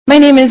My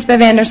name is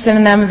Bev Anderson,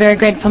 and I'm a very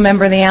grateful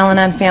member of the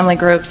Al-Anon family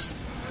groups.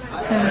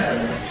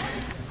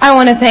 I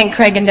want to thank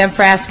Craig and Deb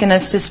for asking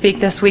us to speak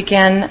this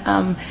weekend.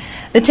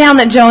 The town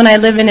that Joe and I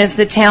live in is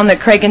the town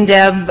that Craig and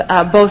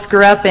Deb both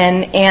grew up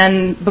in,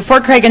 and before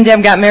Craig and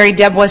Deb got married,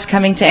 Deb was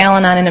coming to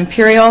Al-Anon in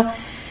Imperial,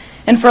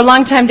 and for a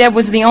long time, Deb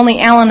was the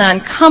only Al-Anon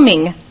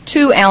coming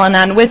to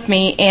Al-Anon with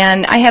me,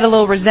 and I had a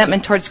little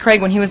resentment towards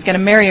Craig when he was going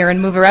to marry her and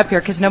move her up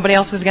here because nobody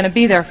else was going to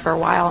be there for a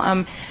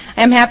while.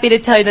 I'm happy to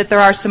tell you that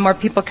there are some more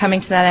people coming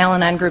to that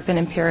Al-Anon group in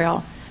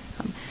Imperial.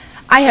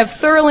 I have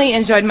thoroughly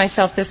enjoyed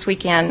myself this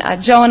weekend.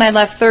 Joe and I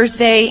left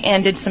Thursday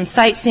and did some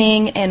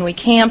sightseeing, and we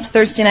camped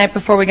Thursday night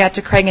before we got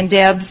to Craig and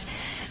Deb's,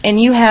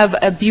 and you have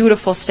a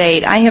beautiful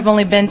state. I have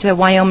only been to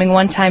Wyoming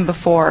one time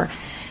before,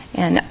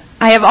 and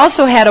I have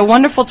also had a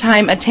wonderful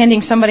time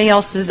attending somebody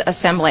else's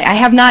assembly. I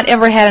have not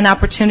ever had an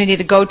opportunity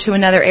to go to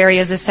another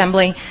area's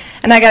assembly,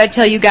 and I got to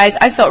tell you guys,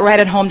 I felt right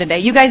at home today.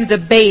 You guys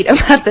debate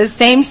about the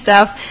same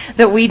stuff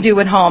that we do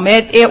at home.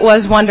 It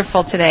was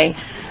wonderful today.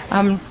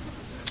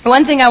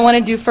 One thing I want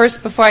to do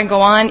first before I go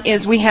on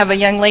is we have a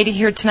young lady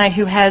here tonight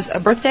who has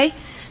a birthday.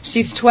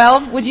 She's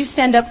 12. Would you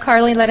stand up,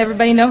 Carly, let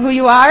everybody know who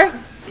you are?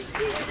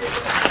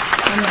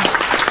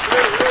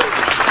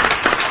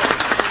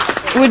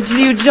 Would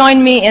you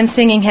join me in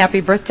singing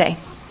Happy Birthday?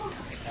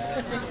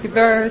 Happy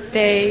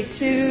birthday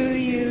to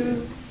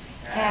you.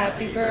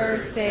 Happy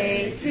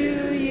birthday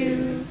to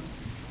you.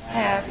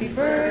 Happy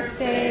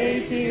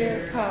birthday,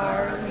 dear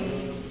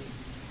Carly.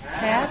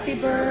 Happy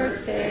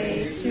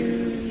birthday to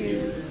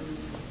you.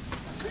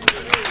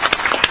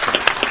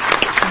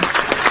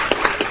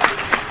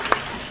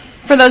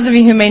 For those of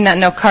you who may not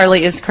know,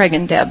 Carly is Craig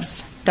and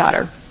Deb's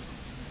daughter.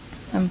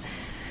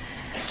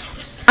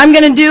 I'm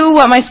going to do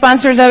what my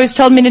sponsors always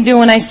told me to do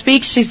when I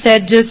speak. She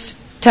said, just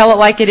tell it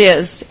like it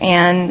is.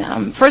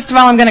 And first of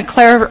all, I'm going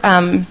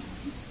to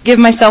give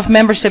myself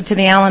membership to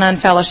the Al-Anon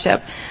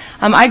Fellowship.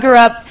 I grew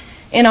up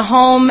in a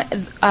home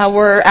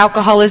where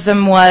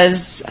alcoholism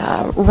was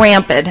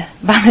rampant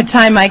by the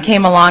time I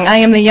came along. I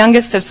am the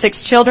youngest of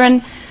 6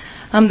 children.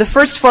 The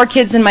first 4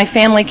 kids in my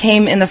family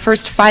came in the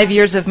first 5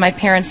 years of my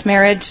parents'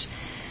 marriage.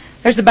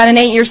 There's about an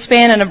 8-year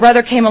span, and a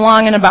brother came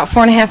along, and about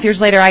 4.5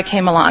 years later, I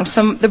came along.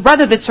 So the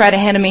brother that's right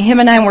ahead of me,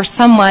 him and I were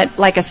somewhat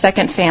like a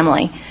second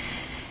family.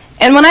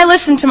 And when I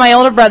listen to my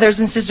older brothers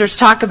and sisters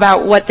talk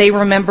about what they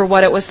remember,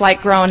 what it was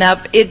like growing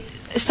up,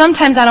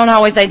 sometimes I don't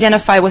always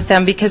identify with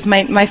them because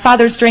my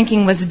father's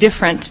drinking was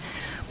different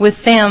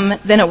with them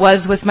than it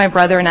was with my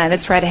brother and I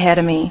that's right ahead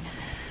of me.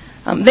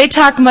 They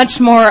talk much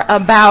more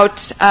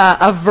about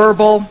a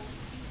verbal,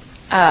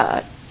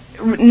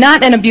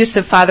 not an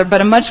abusive father, but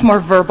a much more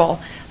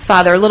verbal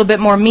father, a little bit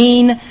more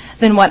mean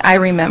than what I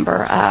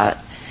remember.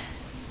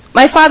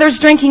 My father's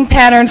drinking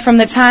pattern from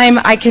the time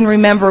I can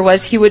remember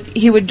was he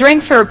would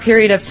drink for a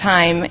period of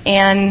time,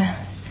 and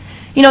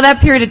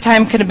that period of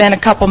time could have been a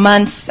couple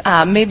months,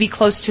 maybe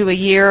close to a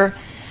year,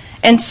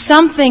 and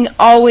something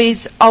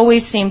always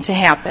seemed to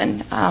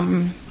happen.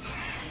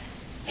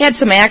 He had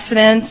some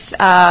accidents.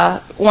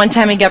 One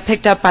time he got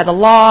picked up by the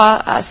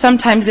law.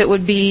 Sometimes it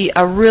would be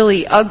a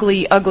really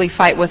ugly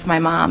fight with my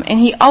mom, and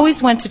he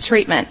always went to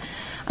treatment.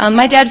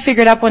 My dad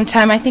figured up one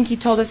time, I think he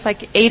told us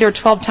like 8 or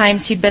 12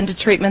 times he'd been to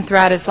treatment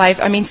throughout his life.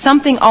 I mean,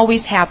 something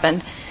always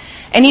happened.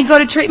 And he'd go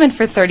to treatment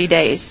for 30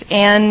 days.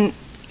 And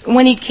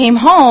when he came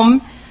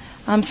home,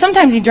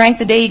 sometimes he drank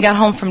the day he got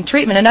home from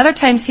treatment. And other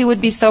times he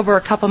would be sober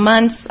a couple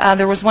months.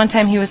 There was one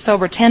time he was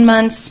sober 10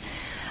 months.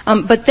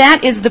 But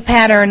that is the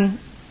pattern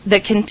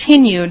that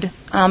continued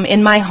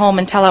in my home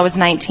until I was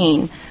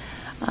 19.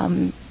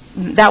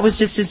 That was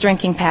just his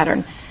drinking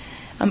pattern.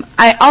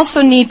 I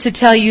also need to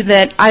tell you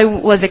that I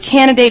was a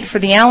candidate for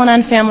the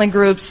Al-Anon family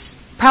groups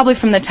probably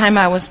from the time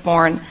I was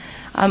born.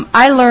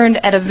 I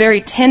learned at a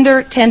very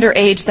tender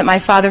age that my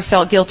father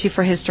felt guilty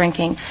for his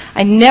drinking.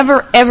 I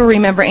never, ever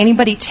remember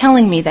anybody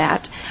telling me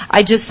that.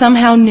 I just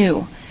somehow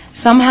knew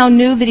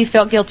that he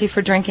felt guilty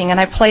for drinking, and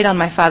I played on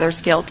my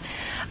father's guilt.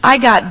 I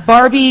got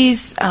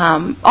Barbies,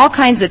 all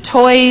kinds of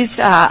toys.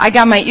 I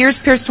got my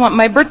ears pierced.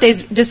 My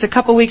birthday's just a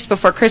couple weeks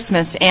before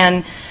Christmas,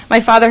 and my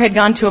father had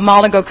gone to a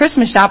mall to go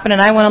Christmas shopping,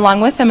 and I went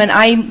along with him, and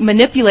I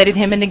manipulated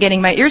him into getting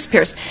my ears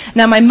pierced.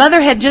 Now, my mother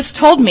had just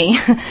told me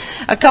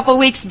a couple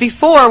weeks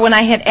before when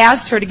I had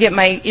asked her to get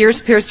my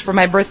ears pierced for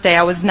my birthday.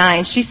 I was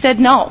 9. She said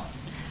no,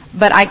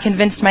 but I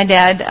convinced my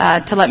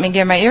dad to let me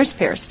get my ears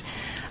pierced.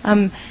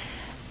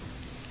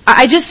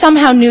 I just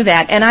somehow knew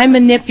that, and I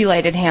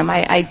manipulated him.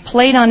 I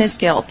played on his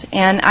guilt,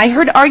 and I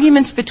heard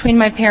arguments between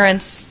my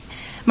parents.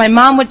 My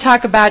mom would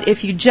talk about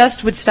if you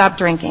just would stop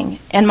drinking,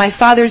 and my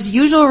father's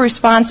usual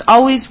response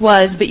always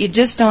was, but you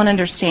just don't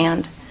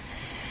understand.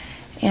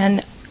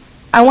 And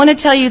I want to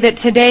tell you that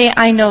today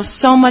I know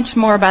so much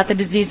more about the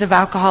disease of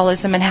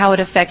alcoholism and how it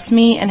affects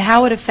me and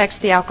how it affects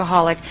the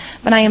alcoholic,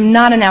 but I am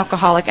not an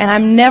alcoholic, and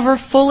I'm never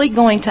fully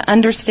going to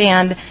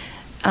understand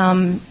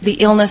the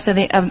illness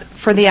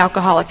for the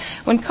alcoholic.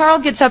 When Carl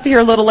gets up here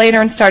a little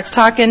later and starts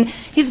talking,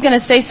 he's going to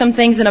say some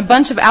things, and a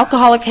bunch of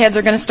alcoholic heads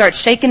are going to start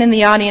shaking in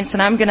the audience,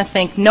 and I'm going to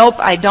think, nope,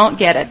 I don't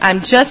get it.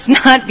 I'm just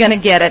not going to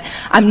get it.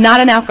 I'm not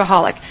an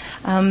alcoholic.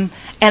 And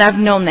I've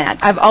known that.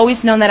 I've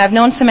always known that. I've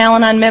known some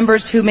Al-Anon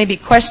members who maybe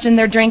question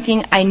their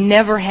drinking. I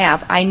never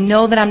have. I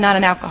know that I'm not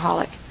an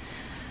alcoholic.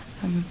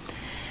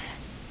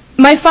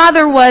 My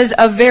father was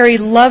a very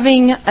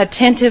loving,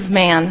 attentive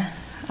man,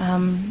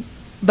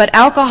 but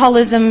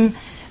alcoholism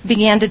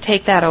began to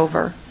take that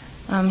over.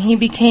 He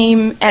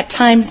became, at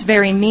times,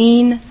 very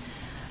mean,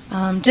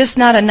 just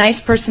not a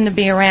nice person to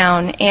be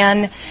around.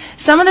 And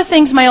some of the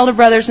things my older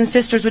brothers and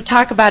sisters would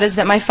talk about is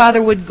that my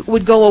father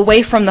would go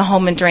away from the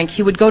home and drink.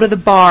 He would go to the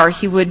bar.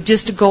 He would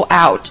just go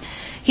out.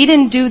 He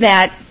didn't do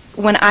that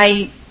when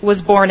I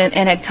was born and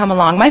had come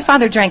along. My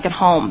father drank at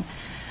home.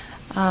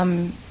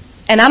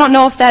 And I don't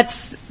know if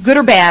that's good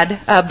or bad,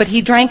 but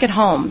he drank at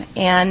home.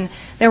 And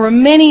there were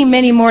many,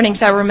 many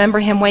mornings I remember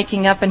him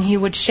waking up and he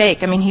would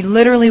shake. I mean, he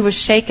literally was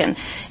shaken.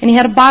 And he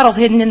had a bottle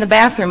hidden in the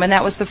bathroom, and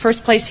that was the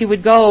first place he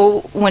would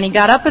go when he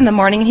got up in the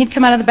morning. And he'd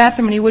come out of the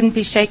bathroom and he wouldn't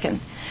be shaken.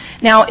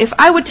 Now, if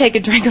I would take a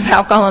drink of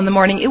alcohol in the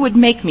morning, it would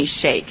make me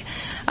shake.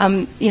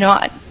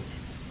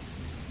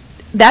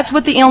 That's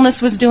what the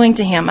illness was doing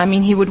to him. I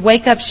mean, he would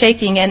wake up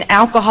shaking, and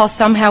alcohol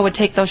somehow would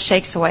take those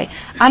shakes away.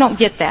 I don't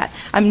get that.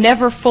 I'm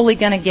never fully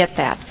going to get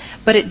that,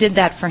 but it did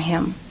that for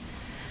him.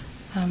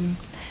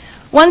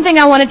 One thing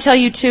I want to tell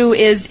you, too,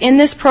 is in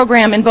this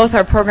program, in both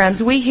our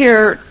programs, we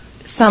hear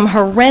some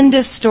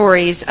horrendous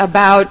stories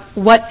about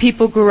what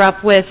people grew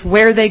up with,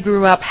 where they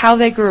grew up, how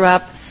they grew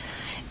up.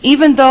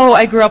 Even though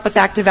I grew up with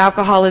active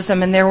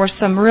alcoholism and there were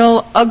some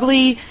real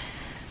ugly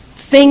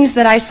things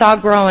that I saw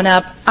growing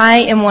up, I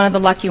am one of the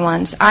lucky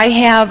ones. I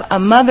have a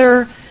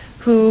mother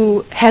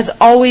who has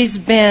always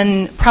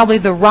been probably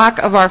the rock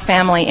of our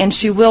family, and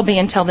she will be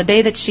until the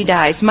day that she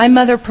dies. My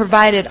mother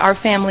provided our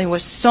family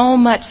with so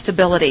much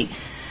stability.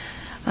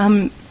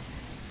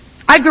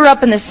 I grew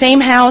up in the same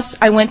house.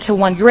 I went to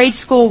one grade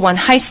school, one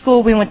high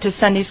school. We went to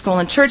Sunday school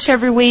and church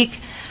every week.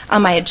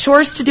 I had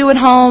chores to do at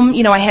home.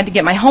 I had to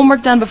get my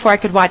homework done before I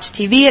could watch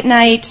TV at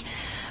night.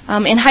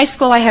 In high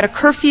school, I had a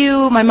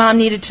curfew. My mom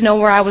needed to know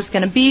where I was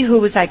going to be, who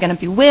was I going to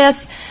be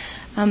with.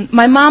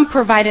 My mom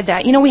provided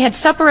that. We had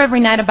supper every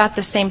night about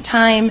the same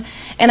time,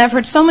 and I've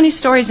heard so many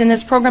stories in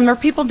this program where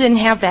people didn't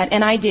have that,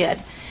 and I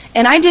did.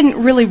 And I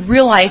didn't really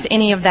realize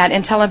any of that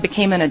until I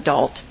became an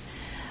adult.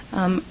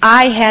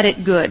 I had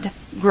it good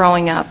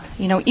growing up.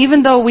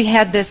 Even though we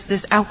had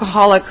this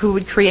alcoholic who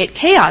would create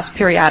chaos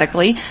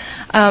periodically,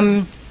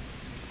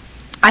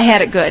 I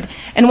had it good.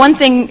 And one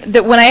thing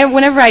that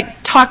whenever I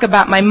talk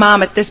about my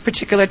mom at this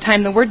particular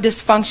time, the word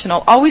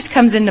dysfunctional always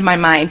comes into my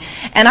mind.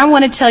 And I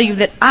want to tell you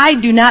that I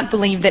do not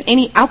believe that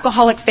any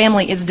alcoholic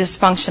family is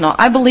dysfunctional.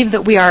 I believe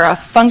that we are a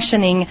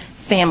functioning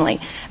family.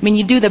 I mean,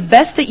 you do the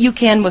best that you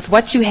can with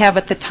what you have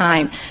at the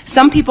time.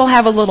 Some people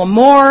have a little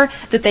more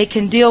that they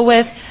can deal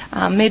with,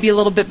 maybe a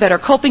little bit better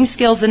coping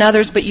skills than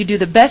others, but you do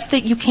the best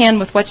that you can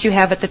with what you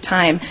have at the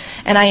time.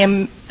 And I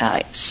am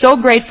so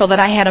grateful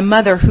that I had a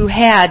mother who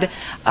had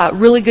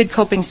really good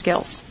coping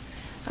skills.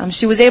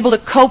 She was able to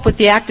cope with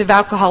the active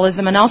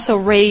alcoholism and also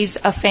raise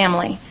a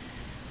family.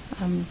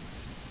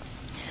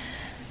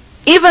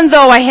 Even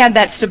though I had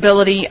that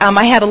stability,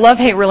 I had a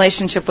love-hate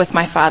relationship with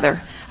my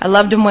father. I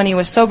loved him when he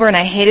was sober, and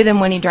I hated him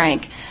when he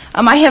drank.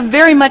 I have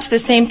very much the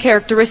same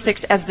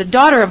characteristics as the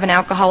daughter of an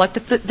alcoholic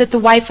that the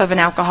wife of an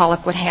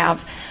alcoholic would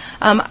have.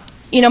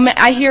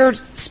 I hear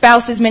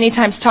spouses many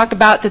times talk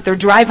about that their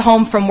drive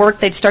home from work,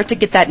 they'd start to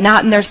get that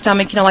knot in their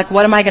stomach, like,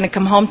 what am I going to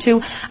come home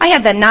to? I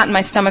had that knot in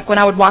my stomach when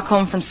I would walk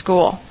home from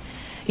school.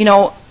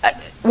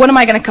 What am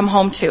I going to come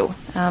home to?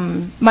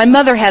 My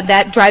mother had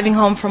that driving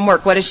home from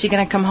work. What is she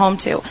going to come home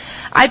to?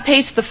 I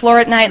paced the floor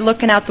at night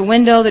looking out the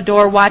window, the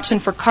door, watching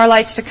for car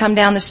lights to come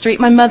down the street.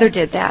 My mother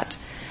did that.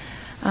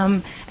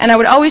 And I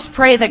would always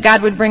pray that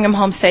God would bring him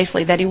home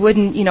safely, that he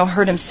wouldn't,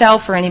 hurt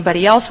himself or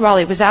anybody else while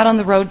he was out on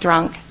the road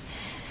drunk.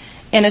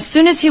 And as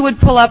soon as he would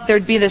pull up,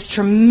 there'd be this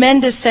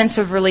tremendous sense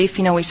of relief,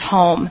 he's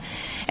home.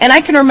 And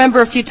I can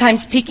remember a few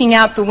times peeking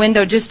out the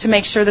window just to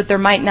make sure that there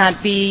might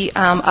not be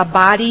a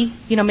body,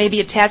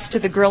 maybe attached to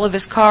the grill of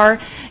his car.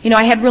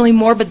 I had really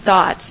morbid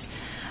thoughts.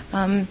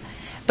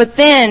 But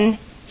then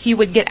he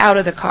would get out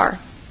of the car,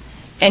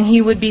 and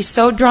he would be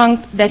so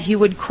drunk that he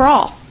would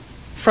crawl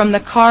from the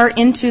car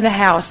into the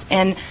house,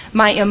 and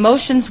my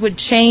emotions would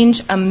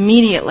change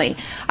immediately.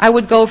 I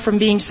would go from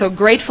being so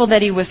grateful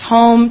that he was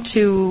home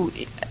to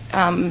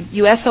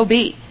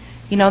USOB.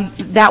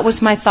 That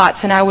was my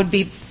thoughts, and I would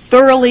be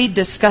thoroughly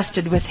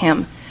disgusted with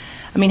him.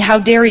 I mean, how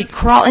dare he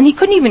crawl? And he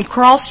couldn't even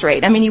crawl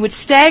straight. I mean, he would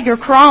stagger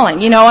crawling.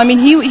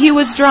 He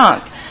was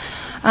drunk.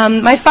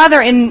 My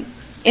father, in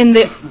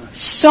the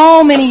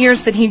so many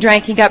years that he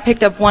drank, he got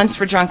picked up once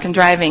for drunken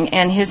driving,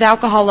 and his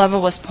alcohol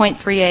level was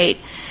 0.38.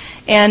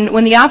 And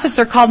when the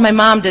officer called my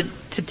mom to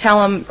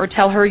tell him or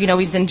tell her,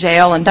 he's in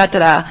jail and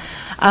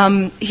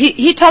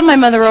he told my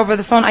mother over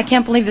the phone, I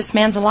can't believe this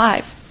man's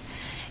alive.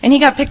 And he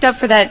got picked up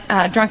for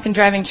that drunken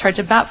driving charge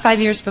about 5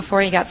 years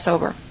before he got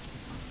sober.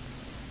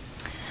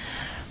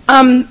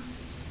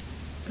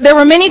 There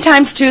were many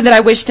times, too, that I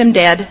wished him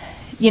dead.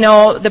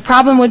 The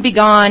problem would be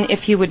gone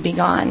if he would be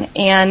gone.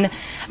 And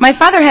my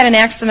father had an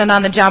accident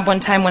on the job one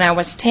time when I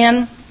was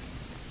 10.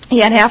 He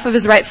had half of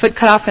his right foot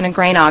cut off in a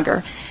grain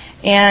auger.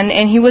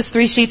 And he was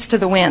 3 sheets to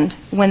the wind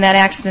when that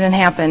accident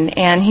happened.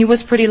 And he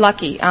was pretty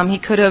lucky. He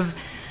could have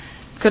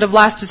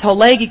lost his whole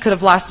leg. He could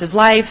have lost his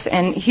life.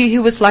 And he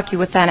was lucky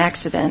with that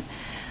accident.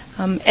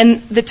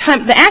 And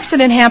the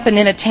accident happened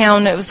in a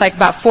town, it was like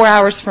about 4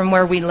 hours from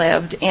where we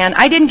lived. And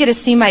I didn't get to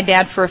see my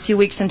dad for a few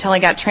weeks until I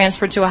got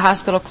transferred to a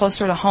hospital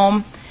closer to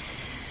home.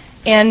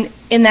 And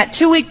in that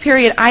 2-week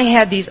period, I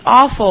had these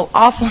awful,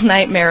 awful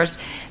nightmares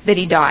that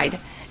he died.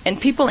 And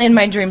people in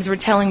my dreams were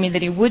telling me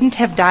that he wouldn't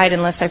have died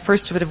unless I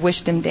first would have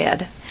wished him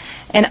dead.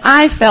 And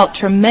I felt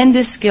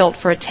tremendous guilt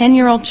for a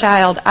 10-year-old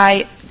child.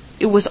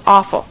 It was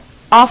awful,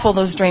 awful,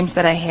 those dreams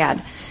that I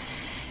had.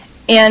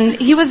 And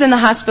he was in the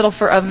hospital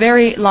for a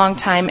very long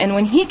time. And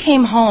when he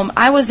came home,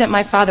 I was at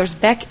my father's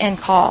beck and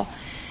call.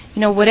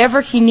 You know,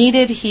 whatever he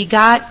needed, he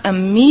got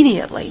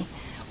immediately,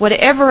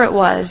 whatever it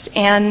was.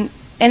 And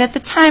at the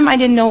time, I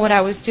didn't know what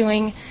I was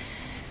doing.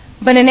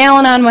 But in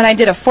Al-Anon, when I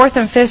did a 4th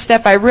and 5th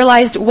step, I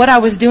realized what I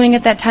was doing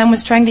at that time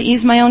was trying to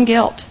ease my own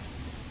guilt.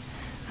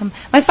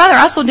 My father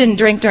also didn't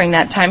drink during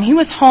that time. He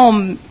was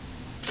home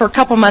for a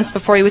couple months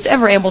before he was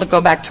ever able to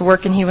go back to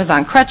work, and he was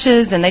on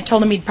crutches, and they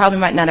told him he probably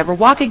might not ever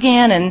walk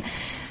again, and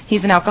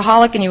he's an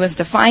alcoholic, and he was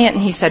defiant,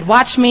 and he said,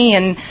 "Watch me,"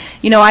 and,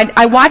 you know,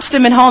 I watched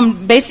him at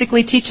home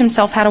basically teach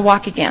himself how to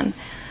walk again.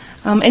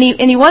 And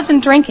he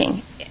wasn't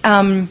drinking.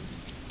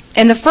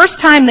 And the first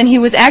time that he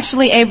was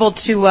actually able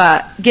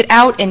to get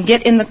out and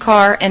get in the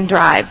car and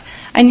drive,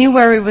 I knew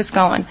where he was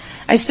going.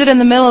 I stood in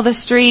the middle of the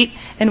street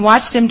and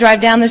watched him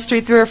drive down the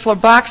street 3 or 4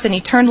 blocks, and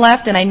he turned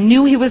left, and I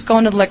knew he was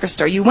going to the liquor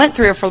store. You went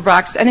 3 or 4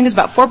 blocks, I think it was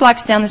about 4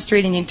 blocks down the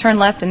street, and you turned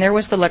left, and there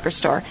was the liquor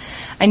store.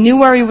 I knew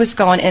where he was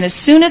going, and as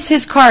soon as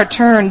his car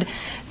turned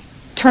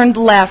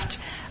left,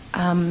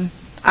 I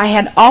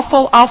had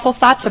awful, awful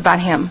thoughts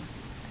about him.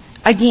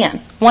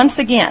 Once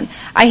again,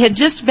 I had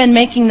just been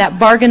making that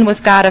bargain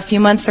with God a few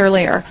months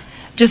earlier.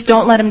 Just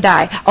don't let him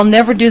die. I'll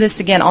never do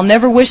this again. I'll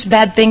never wish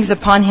bad things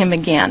upon him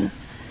again.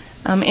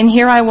 And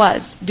here I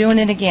was, doing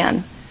it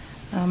again.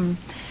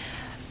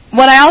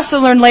 What I also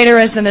learned later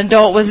as an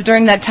adult was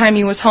during that time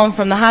he was home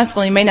from the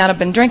hospital, he may not have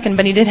been drinking,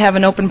 but he did have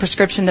an open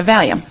prescription to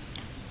Valium.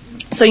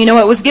 So, you know,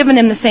 it was giving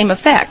him the same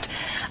effect.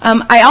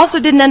 I also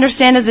didn't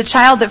understand as a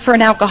child that for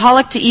an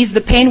alcoholic to ease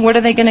the pain, what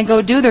are they going to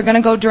go do? They're going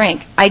to go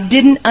drink. I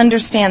didn't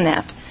understand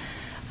that.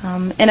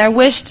 And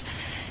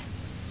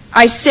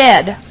I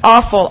said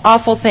awful,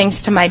 awful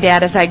things to my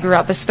dad as I grew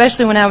up,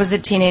 especially when I was a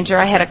teenager.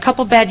 I had a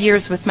couple bad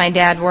years with my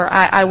dad where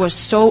I was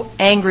so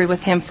angry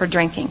with him for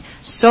drinking,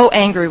 so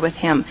angry with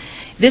him.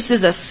 This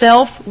is a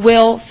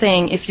self-will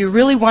thing. If you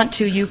really want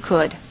to, you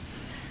could.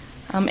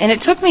 And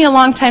it took me a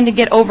long time to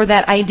get over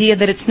that idea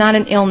that it's not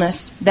an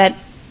illness, that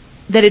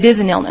it is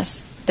an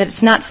illness, that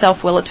it's not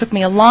self-will. It took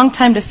me a long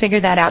time to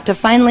figure that out, to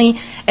finally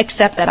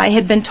accept that. I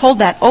had been told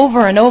that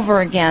over and over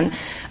again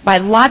by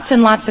lots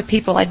and lots of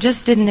people. I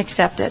just didn't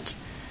accept it.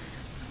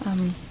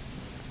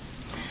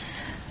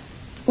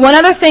 One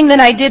other thing that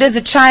I did as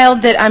a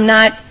child that I'm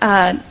not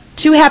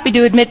too happy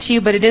to admit to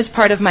you, but it is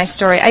part of my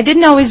story. I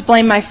didn't always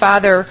blame my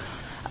father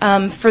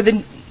for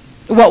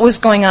what was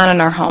going on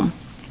in our home.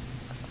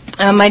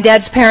 My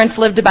dad's parents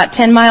lived about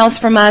 10 miles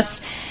from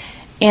us,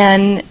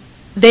 and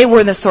they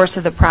were the source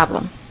of the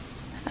problem.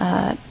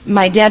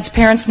 My dad's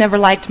parents never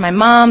liked my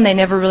mom. They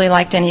never really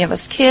liked any of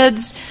us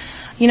kids.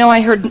 You know,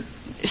 I heard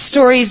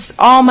stories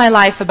all my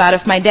life about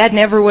if my dad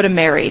never would have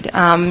married,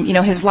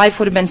 his life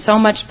would have been so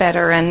much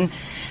better. And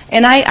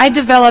I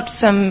developed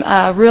some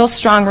real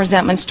strong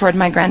resentments toward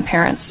my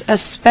grandparents,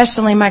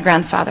 especially my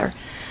grandfather.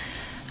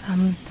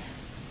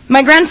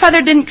 My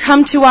grandfather didn't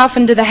come too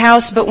often to the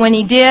house, but when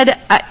he did,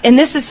 and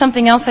this is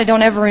something else I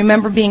don't ever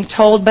remember being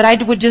told, but I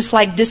would just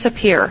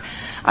disappear.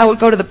 I would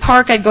go to the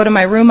park, I'd go to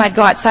my room, I'd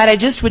go outside. I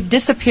just would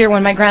disappear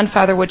when my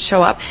grandfather would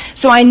show up.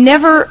 So I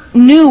never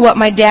knew what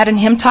my dad and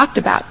him talked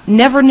about.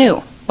 Never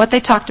knew what they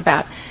talked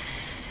about.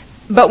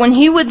 But when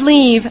he would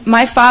leave,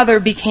 my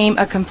father became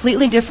a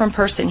completely different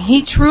person.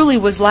 He truly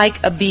was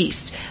like a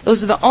beast.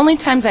 Those are the only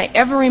times I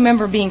ever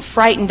remember being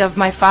frightened of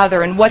my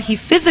father, and what he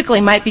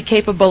physically might be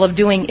capable of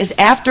doing is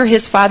after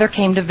his father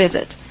came to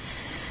visit.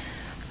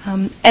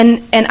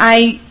 And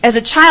I, as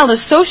a child,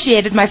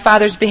 associated my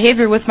father's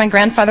behavior with my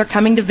grandfather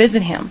coming to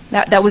visit him.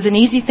 That was an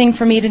easy thing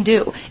for me to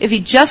do. If he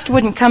just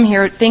wouldn't come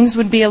here, things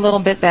would be a little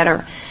bit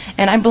better.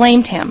 And I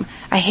blamed him.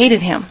 I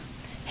hated him.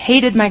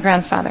 Hated my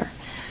grandfather.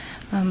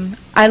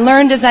 I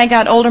learned as I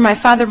got older, my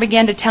father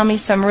began to tell me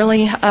some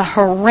really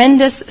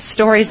horrendous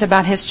stories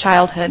about his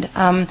childhood.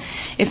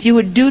 If you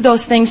would do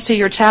those things to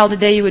your child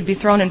today, you would be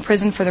thrown in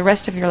prison for the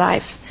rest of your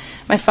life.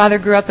 My father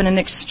grew up in an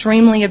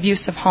extremely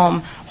abusive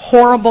home.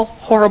 Horrible,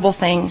 horrible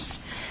things.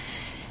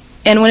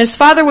 And when his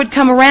father would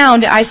come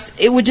around,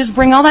 it would just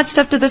bring all that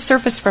stuff to the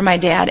surface for my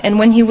dad. And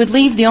when he would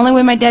leave, the only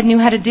way my dad knew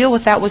how to deal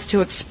with that was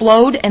to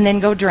explode and then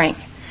go drink.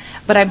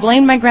 But I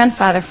blamed my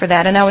grandfather for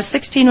that. And I was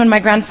 16 when my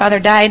grandfather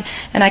died,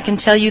 and I can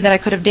tell you that I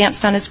could have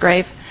danced on his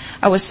grave.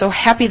 I was so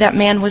happy that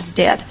man was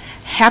dead.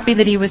 Happy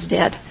that he was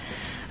dead.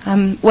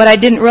 What I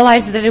didn't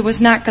realize is that it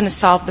was not going to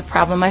solve the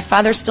problem. My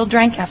father still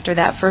drank after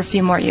that for a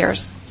few more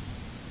years.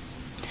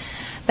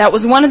 That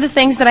was one of the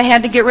things that I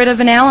had to get rid of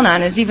in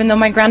Al-Anon, is even though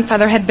my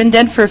grandfather had been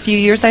dead for a few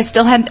years, I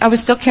was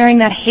still carrying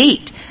that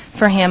hate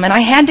for him, and I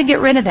had to get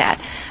rid of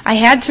that. I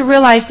had to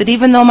realize that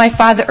even though my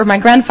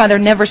grandfather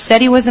never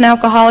said he was an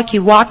alcoholic, he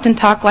walked and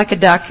talked like a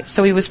duck,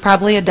 so he was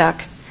probably a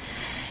duck.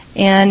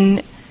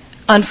 And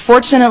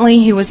unfortunately,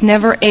 he was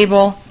never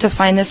able to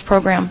find this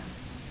program,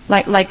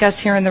 like us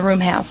here in the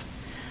room have.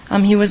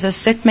 He was a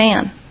sick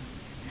man,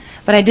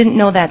 but I didn't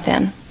know that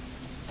then.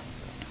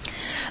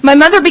 My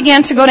mother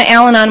began to go to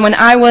Al-Anon when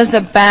I was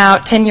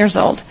about 10 years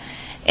old.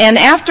 And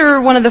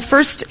after one of the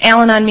first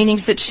Al-Anon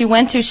meetings that she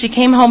went to, she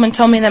came home and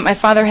told me that my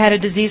father had a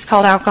disease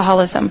called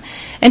alcoholism.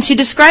 And she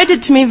described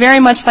it to me very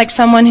much like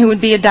someone who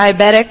would be a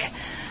diabetic,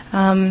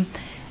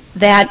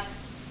 that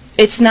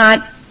it's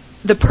not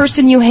the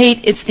person you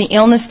hate, it's the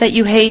illness that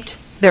you hate.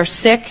 They're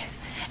sick.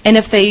 And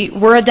if they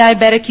were a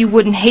diabetic, you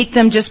wouldn't hate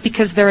them just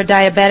because they're a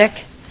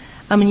diabetic.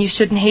 And you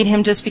shouldn't hate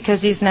him just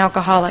because he's an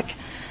alcoholic.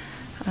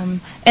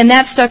 And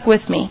that stuck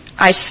with me.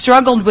 I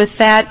struggled with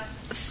that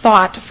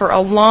thought for a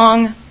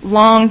long,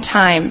 long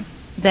time,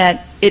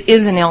 that it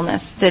is an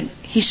illness, that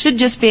he should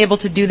just be able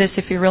to do this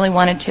if he really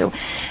wanted to.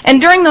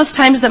 And during those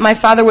times that my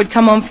father would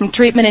come home from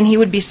treatment and he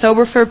would be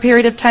sober for a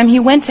period of time, he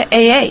went to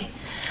AA.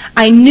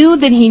 I knew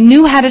that he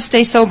knew how to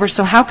stay sober,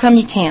 so how come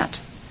you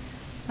can't?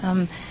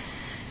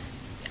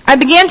 I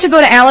began to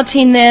go to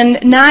Alateen then,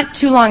 not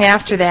too long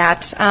after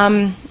that.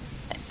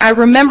 I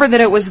remember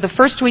that it was the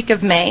first week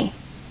of May,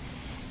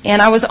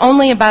 and I was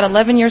only about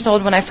 11 years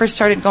old when I first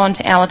started going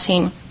to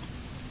Alateen.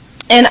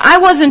 And I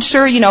wasn't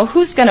sure,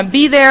 who's going to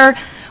be there,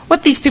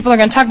 what these people are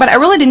going to talk about. I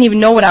really didn't even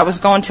know what I was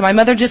going to. My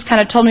mother just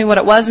kind of told me what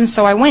it was, and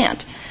so I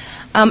went.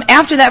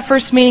 After that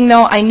first meeting,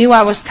 though, I knew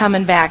I was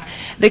coming back.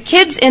 The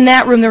kids in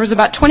that room, there was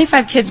about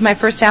 25 kids my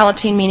first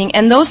Alateen meeting,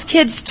 and those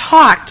kids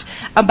talked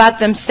about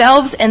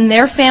themselves and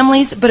their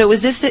families, but it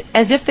was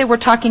as if they were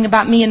talking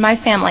about me and my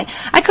family.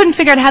 I couldn't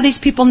figure out how these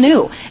people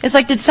knew. It's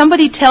like, did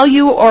somebody tell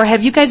you, or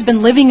have you guys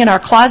been living in our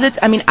closets?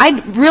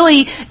 I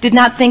really did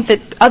not think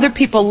that other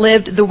people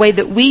lived the way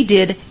that we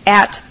did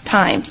at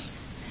times.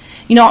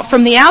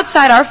 From the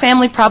outside, our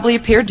family probably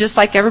appeared just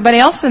like everybody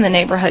else in the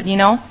neighborhood,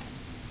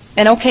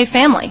 an okay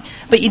family,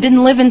 but you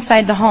didn't live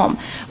inside the home.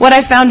 What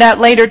I found out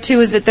later, too,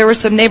 is that there were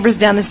some neighbors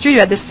down the street who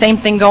had the same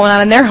thing going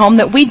on in their home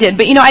that we did,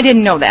 but, I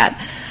didn't know that.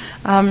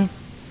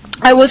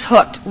 I was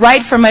hooked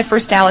right from my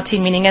first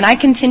Alateen meeting, and I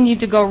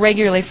continued to go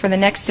regularly for the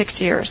next 6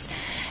 years.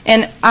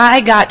 And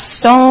I got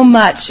so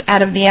much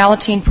out of the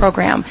Alateen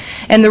program.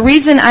 And the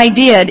reason I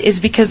did is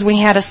because we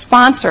had a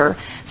sponsor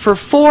for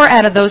 4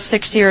 out of those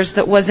 6 years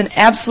that was an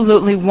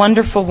absolutely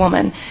wonderful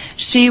woman.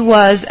 She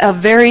was a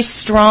very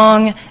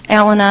strong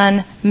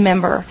Al-Anon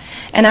member.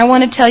 And I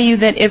want to tell you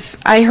that if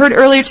I heard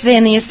earlier today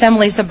in the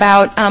assemblies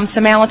about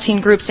some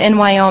Alateen groups in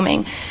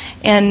Wyoming.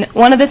 And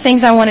one of the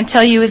things I want to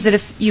tell you is that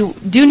if you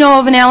do know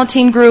of an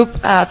Alateen group,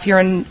 if you're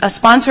a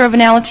sponsor of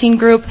an Alateen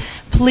group,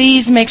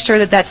 please make sure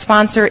that that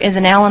sponsor is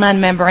an Al-Anon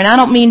member. And I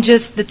don't mean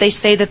just that they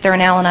say that they're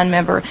an Al-Anon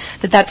member,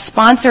 that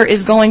sponsor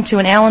is going to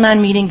an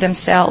Al-Anon meeting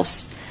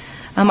themselves.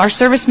 Our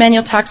service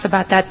manual talks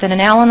about that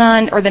an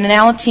Al-Anon or that an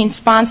Alateen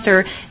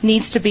sponsor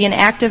needs to be an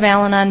active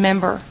Al-Anon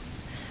member.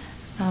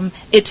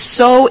 It's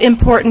so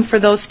important for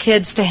those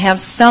kids to have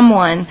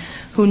someone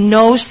who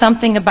knows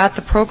something about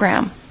the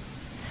program.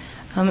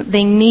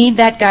 They need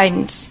that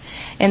guidance.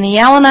 And the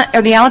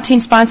Alateen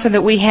sponsor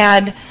that we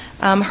had,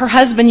 her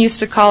husband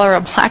used to call her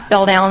a black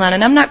belt Al-Anon,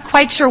 and I'm not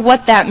quite sure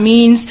what that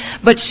means,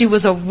 but she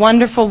was a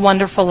wonderful,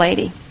 wonderful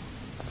lady.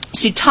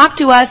 She talked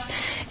to us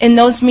in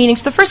those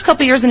meetings. The first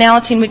couple of years in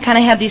Alateen, we kind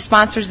of had these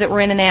sponsors that were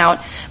in and out.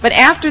 But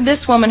after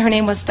this woman, her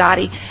name was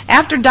Dottie,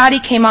 after Dottie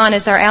came on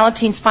as our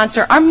Alateen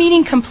sponsor, our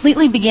meeting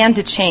completely began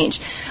to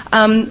change.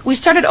 We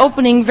started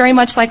opening very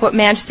much like what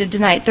Madge did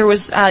tonight. There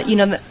was,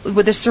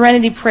 with the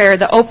Serenity Prayer,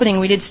 the opening,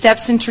 we did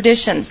Steps and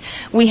Traditions.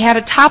 We had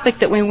a topic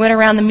that we went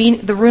around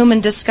the room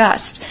and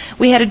discussed.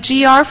 We had a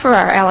GR for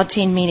our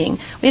Alateen meeting.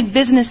 We had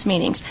business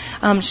meetings.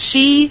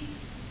 She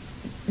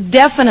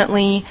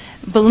definitely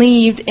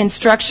believed in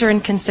structure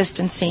and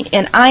consistency,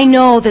 and I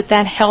know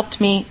that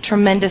helped me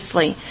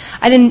tremendously.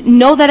 I didn't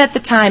know that at the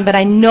time, but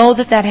I know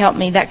that helped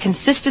me. That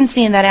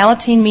consistency in that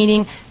Alateen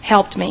meeting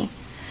helped me.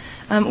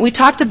 We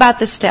talked about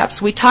the steps.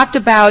 We talked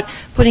about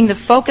putting the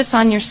focus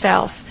on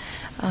yourself.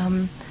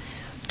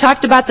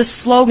 Talked about the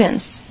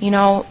slogans.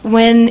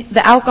 When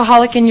the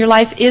alcoholic in your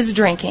life is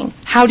drinking,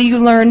 how do you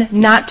learn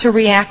not to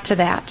react to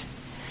that?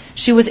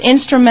 She was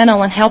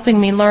instrumental in helping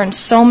me learn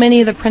so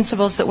many of the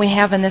principles that we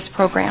have in this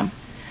program.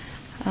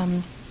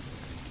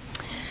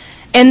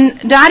 And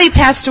Dottie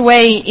passed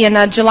away in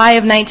July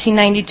of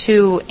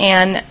 1992,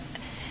 and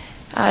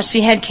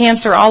she had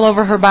cancer all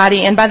over her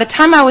body. And by the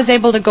time I was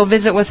able to go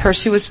visit with her,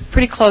 she was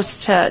pretty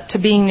close to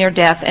being near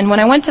death. And when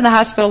I went to the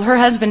hospital, her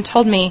husband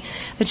told me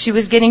that she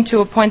was getting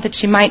to a point that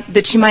she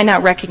might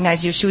not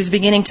recognize you. She was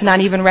beginning to not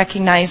even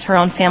recognize her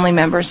own family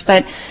members.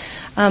 But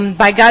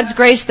by God's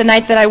grace, the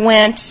night that I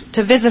went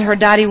to visit her,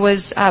 Dottie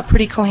was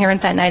pretty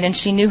coherent that night, and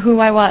she knew who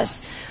I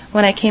was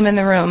when I came in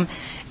the room.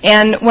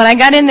 And when I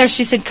got in there,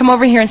 she said, "Come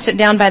over here and sit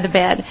down by the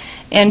bed."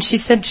 And she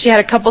said she had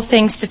a couple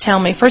things to tell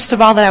me. First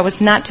of all, that I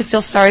was not to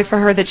feel sorry for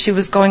her, that she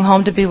was going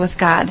home to be with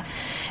God.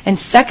 And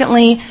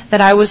secondly,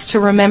 that I was to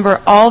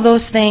remember all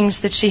those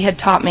things that she had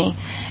taught me.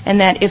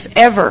 And that if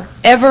ever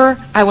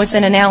I was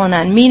in an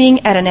Al-Anon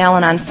meeting, at an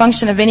Al-Anon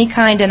function of any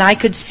kind, and I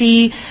could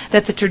see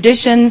that the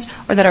traditions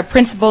or that our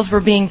principles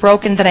were being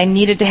broken, that I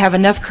needed to have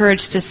enough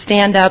courage to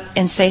stand up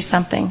and say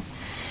something.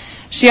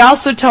 She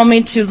also told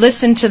me to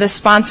listen to the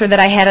sponsor that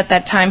I had at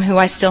that time, who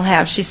I still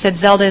have. She said,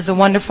 Zelda is a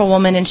wonderful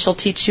woman and she'll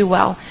teach you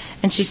well.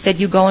 And she said,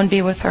 you go and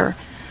be with her.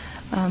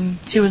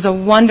 She was a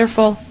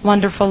wonderful,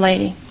 wonderful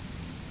lady.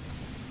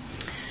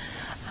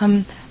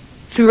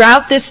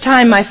 Throughout this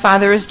time, my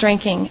father is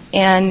drinking,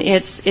 and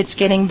it's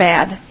getting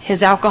bad.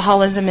 His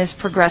alcoholism is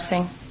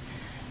progressing.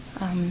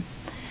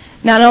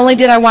 Not only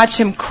did I watch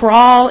him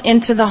crawl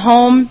into the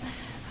home,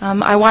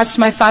 I watched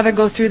my father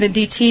go through the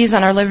DTs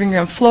on our living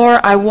room floor.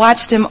 I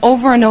watched him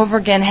over and over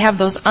again have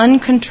those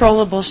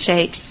uncontrollable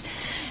shakes.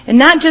 And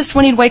not just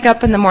when he'd wake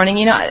up in the morning.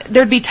 You know,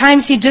 there'd be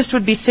times he just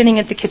would be sitting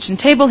at the kitchen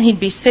table. He'd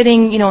be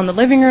sitting, in the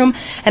living room,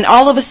 and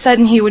all of a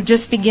sudden he would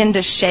just begin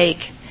to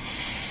shake.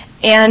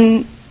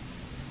 And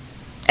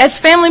as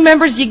family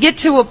members, you get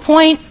to a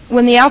point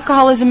when the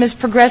alcoholism is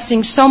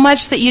progressing so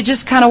much that you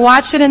just kind of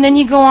watch it and then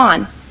you go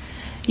on.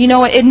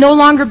 It no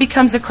longer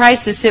becomes a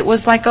crisis. It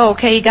was like, oh,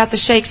 okay, you got the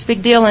shakes,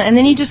 big deal. And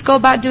then you just go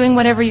about doing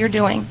whatever you're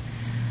doing.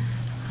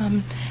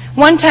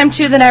 One time,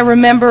 too, that I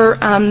remember,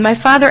 my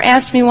father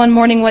asked me one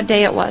morning what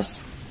day it was.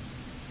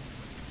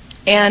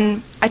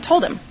 And I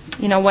told him,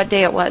 what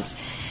day it was.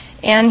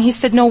 And he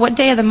said, no, what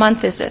day of the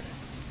month is it?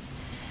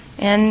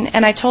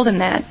 And I told him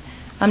that.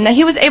 Now,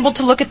 he was able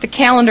to look at the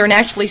calendar and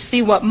actually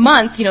see what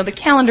month, the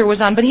calendar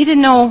was on, but he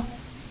didn't know,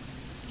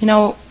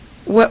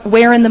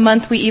 where in the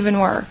month we even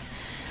were.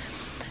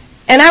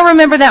 And I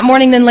remember that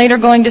morning, then later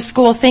going to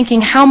school,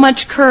 thinking how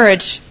much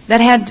courage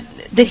that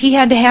he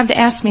had to have to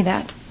ask me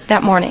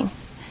that morning.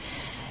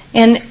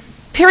 And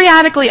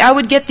periodically, I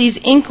would get these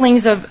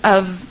inklings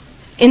of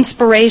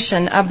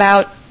inspiration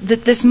about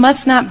that this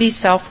must not be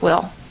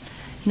self-will.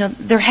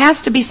 There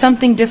has to be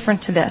something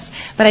different to this.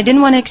 But I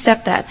didn't want to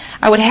accept that.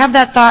 I would have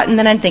that thought, and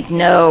then I'd think,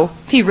 no,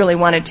 if he really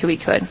wanted to, he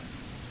could.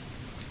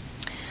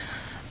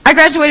 I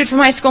graduated from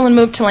high school and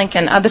moved to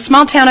Lincoln. The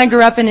small town I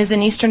grew up in is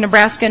in eastern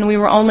Nebraska, and we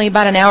were only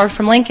about an hour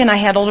from Lincoln. I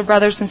had older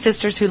brothers and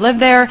sisters who lived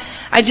there.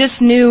 I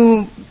just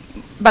knew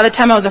by the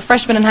time I was a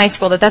freshman in high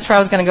school that that's where I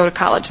was going to go to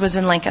college, was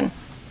in Lincoln.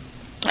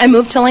 I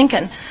moved to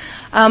Lincoln.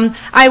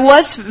 I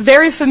was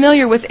very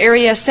familiar with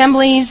area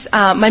assemblies.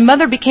 My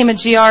mother became a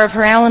GR of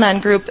her Al-Anon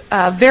group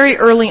very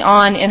early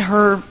on in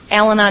her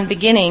Al-Anon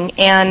beginning,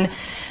 and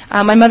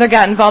my mother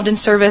got involved in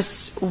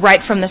service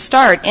right from the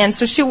start. And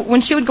so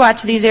when she would go out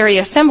to these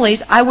area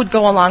assemblies, I would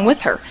go along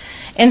with her.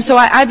 And so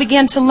I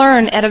began to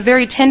learn at a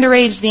very tender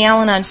age the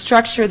Al-Anon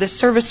structure, the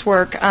service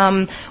work,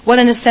 what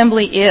an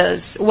assembly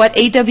is, what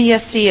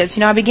AWSC is.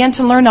 I began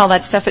to learn all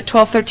that stuff at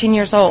 12, 13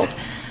 years old.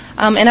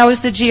 And I was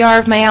the GR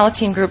of my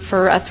Alateen group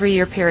for a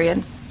 3-year period.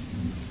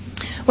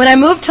 When I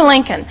moved to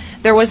Lincoln,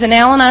 there was an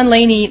Al-Anon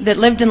lady that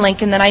lived in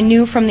Lincoln that I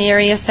knew from the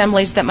area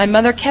assemblies that my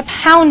mother kept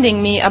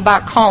hounding me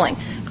about calling.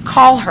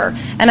 Call her.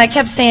 And I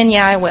kept saying,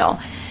 yeah, I will.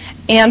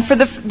 And for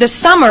the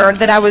summer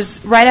that I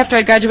was, right after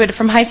I graduated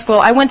from high school,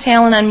 I went to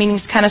Al-Anon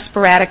meetings kind of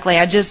sporadically.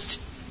 I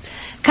just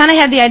kind of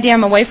had the idea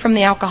I'm away from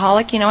the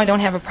alcoholic, I don't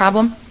have a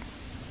problem.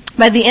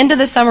 By the end of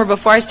the summer,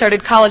 before I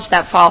started college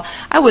that fall,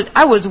 I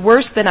was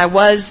worse than I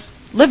was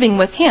living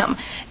with him.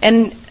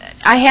 And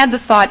I had the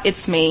thought,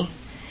 it's me.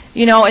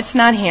 It's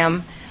not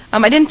him.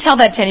 I didn't tell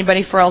that to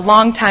anybody for a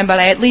long time, but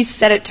I at least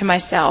said it to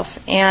myself.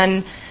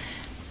 And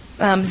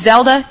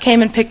Zelda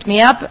came and picked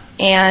me up,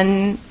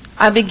 and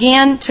I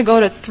began to go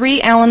to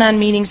 3 Al-Anon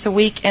meetings a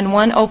week and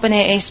 1 open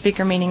AA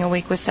speaker meeting a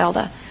week with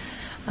Zelda.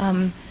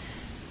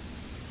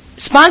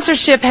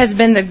 Sponsorship has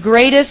been the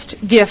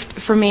greatest gift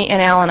for me in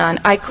Al-Anon.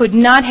 I could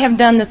not have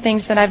done the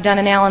things that I've done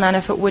in Al-Anon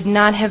if it would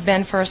not have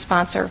been for a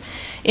sponsor.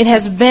 It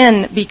has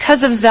been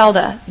because of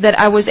Zelda that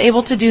I was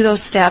able to do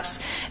those steps.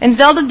 And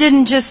Zelda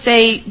didn't just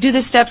say, do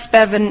the steps,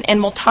 Bev,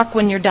 and we'll talk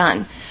when you're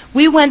done.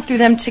 We went through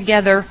them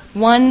together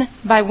one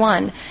by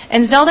one.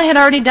 And Zelda had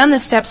already done the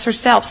steps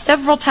herself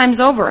several times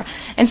over.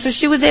 And so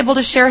she was able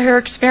to share her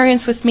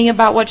experience with me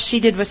about what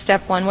she did with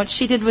step 1, what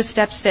she did with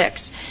step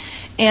 6.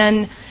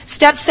 And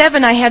step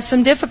 7 I had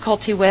some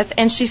difficulty with,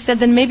 and she said,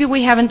 then maybe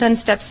we haven't done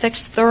step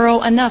 6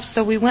 thorough enough,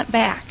 so we went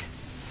back.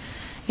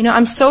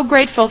 I'm so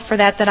grateful for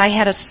that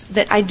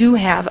I do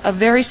have a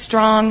very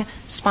strong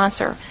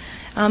sponsor.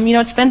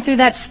 It's been through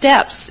that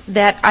steps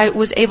that I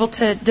was able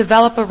to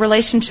develop a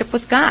relationship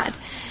with God.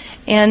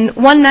 And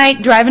one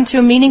night, driving to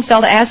a meeting,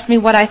 Zelda asked me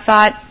what I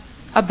thought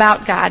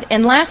about God.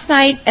 And last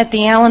night at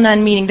the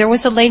Al-Anon meeting, there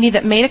was a lady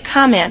that made a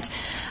comment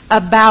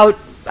about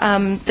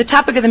the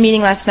topic of the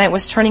meeting last night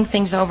was turning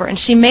things over. And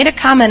she made a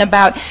comment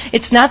about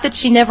it's not that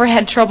she never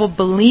had trouble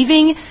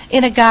believing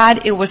in a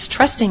God, it was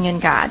trusting in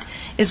God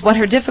is what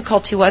her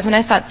difficulty was. And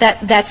I thought,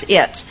 that's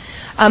it.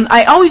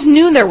 I always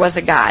knew there was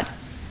a God.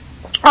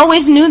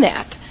 Always knew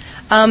that.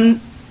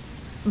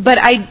 But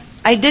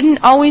I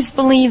didn't always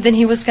believe that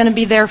he was going to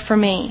be there for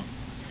me.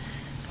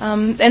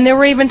 And there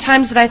were even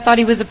times that I thought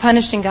he was a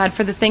punishing God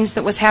for the things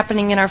that was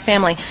happening in our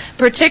family,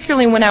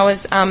 particularly when I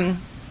was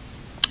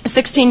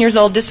 16 years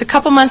old. Just a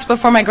couple months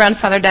before my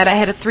grandfather died, I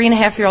had a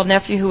 3.5-year-old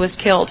nephew who was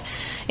killed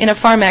in a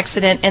farm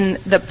accident, and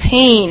the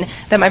pain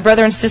that my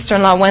brother and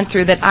sister-in-law went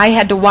through, that I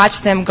had to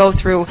watch them go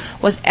through,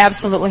 was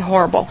absolutely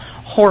horrible.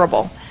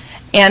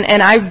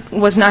 And I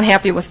was not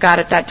happy with God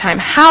at that time.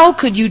 How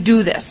could you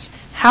do this?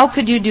 How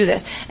could you do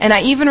this? And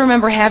I even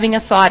remember having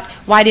a thought,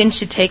 why didn't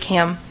you take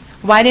him?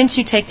 Why didn't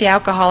you take the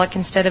alcoholic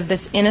instead of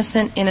this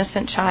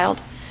innocent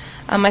child?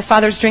 My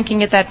father's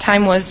drinking at that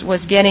time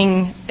was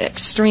getting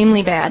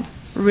extremely bad,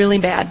 really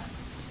bad.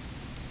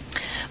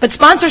 But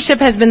sponsorship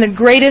has been the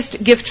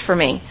greatest gift for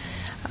me.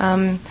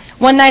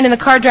 One night in the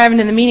car driving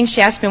to the meeting,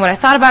 she asked me what I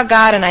thought about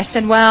God, and I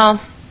said,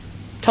 well,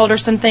 told her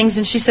some things,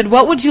 and she said,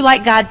 what would you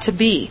like God to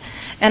be?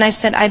 And I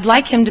said, I'd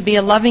like him to be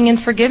a loving and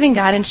forgiving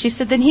God, and she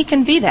said, then he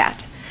can be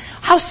that.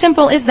 How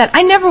simple is that?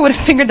 I never would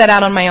have figured that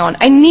out on my own.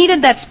 I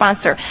needed that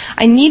sponsor.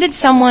 I needed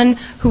someone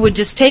who would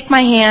just take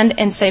my hand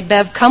and say,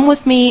 Bev, come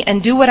with me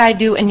and do what I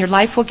do, and your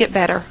life will get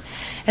better.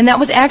 And that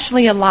was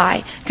actually a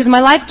lie, because my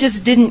life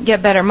just didn't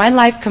get better. My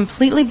life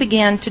completely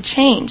began to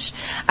change.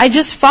 I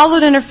just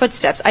followed in her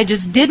footsteps. I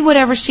just did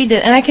whatever she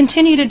did, and I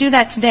continue to do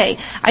that today.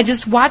 I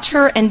just watch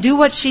her and do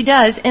what she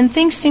does, and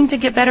things seem to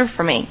get better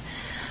for me.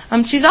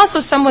 She's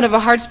also somewhat of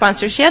a hard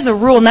sponsor. She has a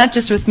rule, not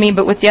just with me,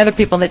 but with the other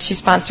people that she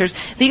sponsors,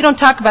 that you don't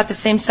talk about the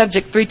same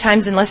subject 3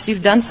 times unless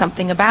you've done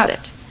something about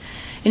it.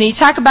 You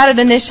talk about it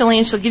initially,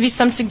 and she'll give you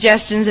some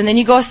suggestions, and then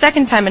you go a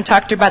second time and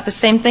talk to her about the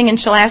same thing, and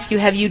she'll ask you,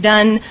 have you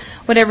done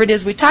whatever it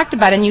is we talked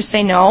about? And you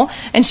say no,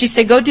 and she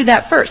say, go do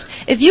that first.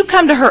 If you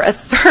come to her a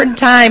 3rd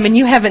time and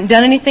you haven't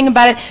done anything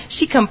about it,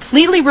 she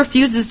completely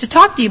refuses to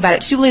talk to you about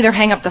it. She will either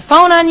hang up the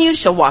phone on you,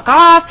 she'll walk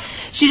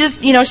off, she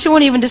just, she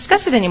won't even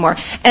discuss it anymore.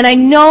 And I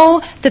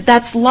know that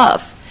that's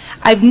love.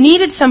 I've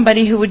needed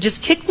somebody who would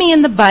just kick me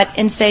in the butt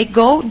and say,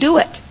 go do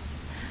it.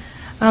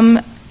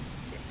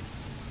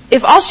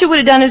 If all she would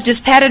have done is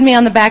just patted me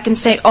on the back and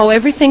say, oh,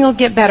 everything will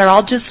get better,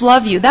 I'll just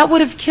love you, that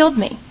would have killed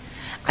me.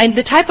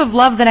 The type of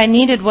love that I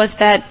needed was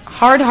that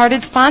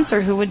hard-hearted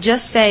sponsor who would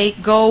just say,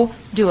 go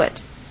do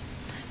it.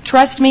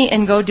 Trust me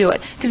and go do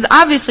it. Because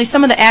obviously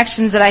some of the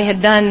actions that I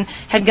had done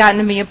had gotten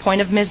to me a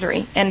point of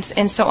misery. And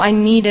so I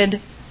needed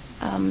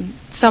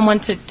someone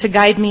to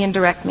guide me and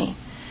direct me.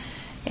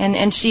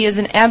 And she is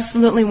an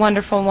absolutely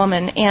wonderful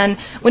woman. And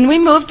when we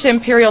moved to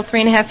Imperial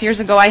 3.5 years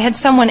ago, I had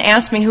someone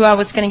ask me who I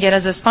was going to get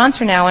as a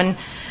sponsor now, and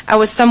I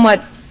was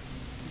somewhat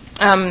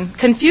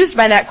confused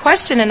by that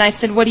question, and I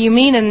said, what do you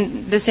mean?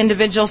 And this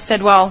individual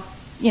said, well,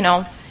 you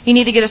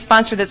need to get a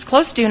sponsor that's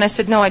close to you. And I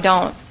said, no, I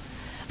don't.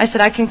 I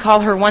said, I can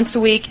call her once a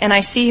week, and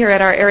I see her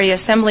at our area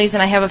assemblies,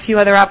 and I have a few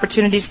other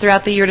opportunities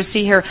throughout the year to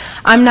see her.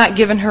 I'm not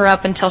giving her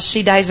up until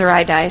she dies or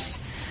I dies.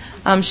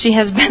 She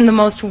has been the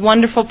most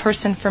wonderful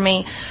person for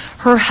me.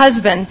 Her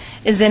husband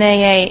is in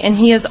AA, and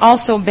he has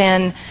also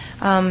been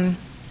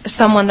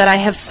someone that I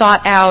have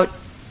sought out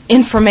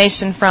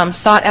information from,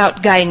 sought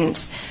out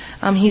guidance.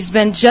 He's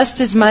been just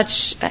as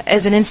much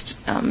as an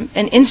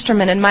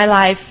instrument in my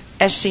life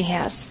as she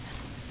has.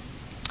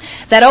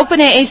 That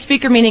open AA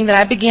speaker meeting that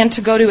I began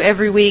to go to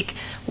every week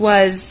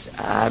was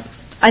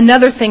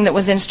another thing that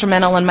was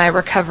instrumental in my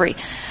recovery.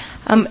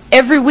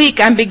 Every week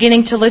I'm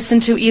beginning to listen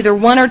to either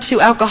 1 or 2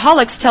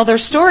 alcoholics tell their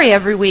story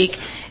every week,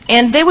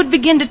 and they would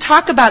begin to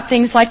talk about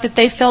things like that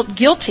they felt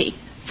guilty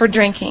for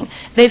drinking.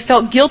 They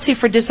felt guilty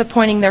for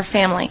disappointing their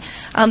family.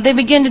 They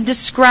began to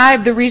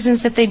describe the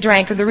reasons that they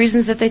drank or the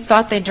reasons that they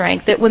thought they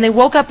drank, that when they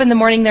woke up in the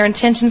morning their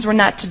intentions were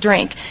not to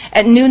drink.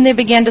 At noon they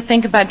began to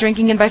think about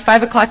drinking, and by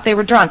 5 o'clock they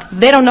were drunk.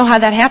 They don't know how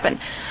that happened.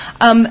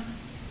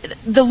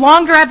 The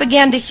longer I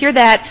began to hear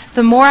that,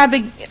 the more I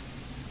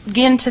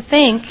began to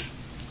think,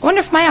 I wonder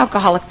if my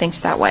alcoholic thinks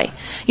that way.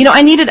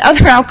 I needed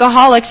other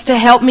alcoholics to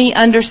help me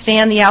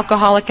understand the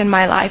alcoholic in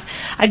my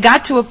life. I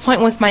got to a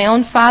point with my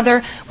own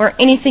father where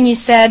anything he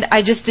said,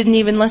 I just didn't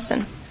even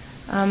listen.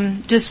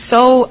 Just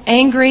so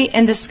angry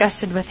and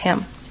disgusted with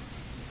him.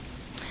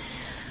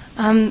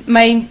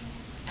 My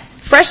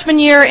freshman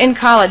year in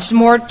college,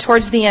 more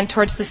towards the end,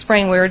 towards the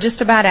spring, we were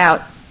just about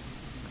out.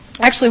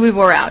 Actually, we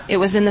were out. It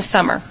was in the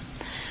summer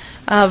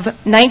of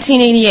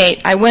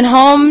 1988. I went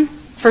home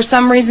for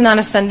some reason on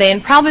a Sunday,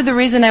 and probably the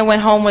reason I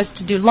went home was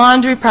to do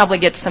laundry, probably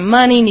get some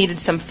money, needed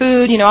some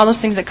food, all those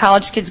things that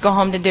college kids go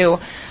home to do.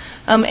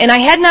 And I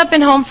had not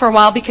been home for a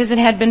while because it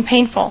had been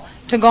painful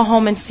to go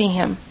home and see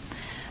him.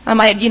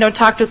 I had,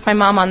 talked with my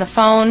mom on the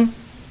phone,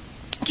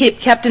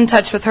 kept in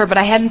touch with her, but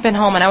I hadn't been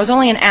home, and I was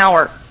only an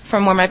hour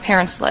from where my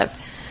parents lived.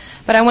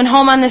 But I went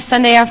home on this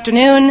Sunday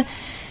afternoon,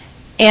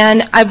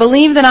 and I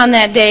believe that on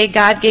that day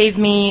God gave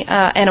me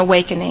an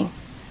awakening.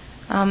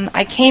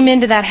 I came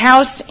into that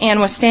house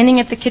and was standing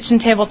at the kitchen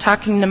table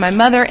talking to my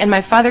mother, and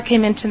my father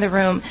came into the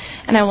room,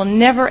 and I will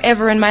never,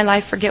 ever in my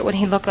life forget what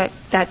he looked like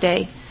that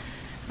day.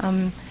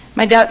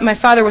 My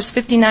father was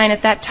 59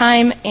 at that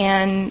time,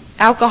 and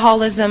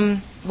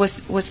alcoholism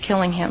was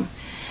killing him.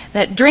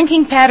 That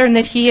drinking pattern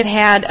that he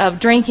had of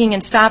drinking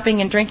and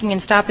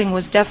stopping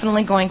was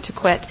definitely going to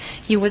quit.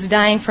 He was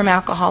dying from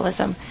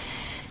alcoholism.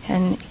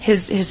 And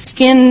his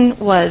skin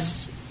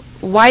was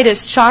white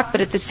as chalk,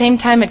 but at the same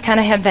time it kind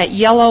of had that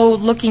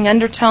yellow-looking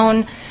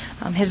undertone.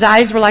 His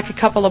eyes were like a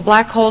couple of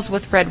black holes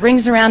with red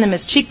rings around him.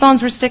 His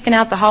cheekbones were sticking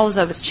out. The hollows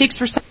of his cheeks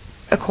were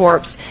a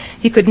corpse.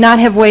 He could not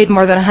have weighed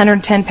more than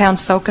 110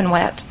 pounds soaking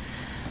wet.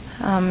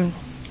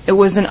 It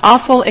was an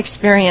awful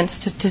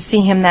experience to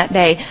see him that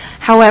day.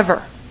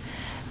 However,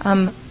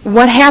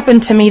 what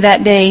happened to me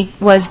that day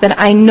was that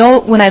I know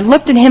when I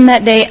looked at him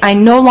that day, I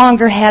no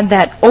longer had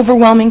that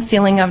overwhelming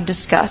feeling of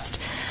disgust.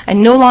 I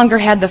no longer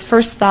had the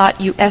first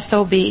thought, you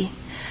SOB. I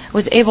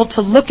was able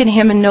to look at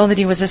him and know that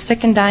he was a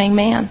sick and dying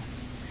man.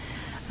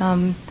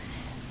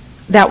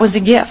 That was a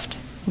gift.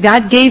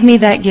 God gave me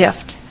that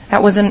gift.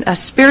 That was a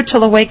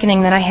spiritual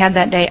awakening that I had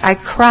that day. I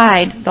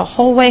cried the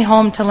whole way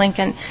home to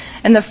Lincoln.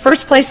 And the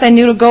first place I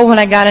knew to go when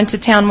I got into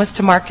town was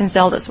to Mark and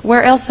Zelda's.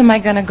 Where else am I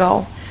going to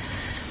go?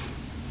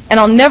 And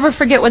I'll never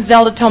forget what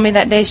Zelda told me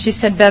that day. She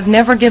said, Bev,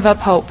 never give up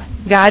hope.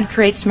 God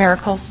creates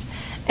miracles.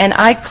 And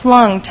I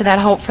clung to that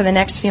hope for the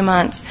next few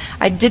months.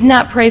 I did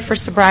not pray for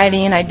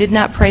sobriety, and I did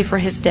not pray for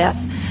his death.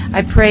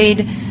 I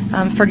prayed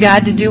for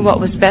God to do what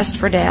was best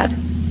for Dad,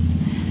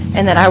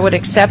 and that I would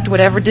accept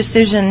whatever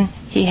decision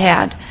he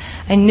had.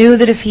 I knew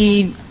that if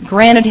he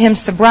granted him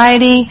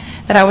sobriety,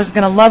 that I was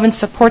going to love and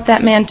support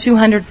that man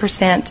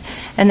 200%,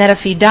 and that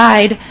if he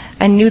died,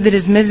 I knew that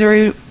his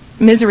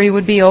misery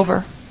would be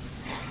over,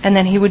 and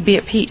then he would be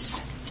at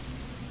peace.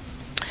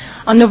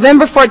 On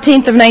November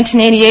 14th of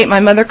 1988,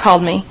 my mother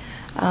called me.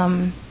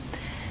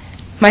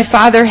 My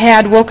father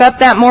had woke up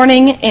that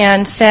morning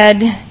and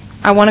said,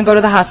 I want to go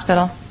to the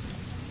hospital.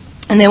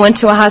 And they went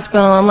to a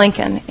hospital in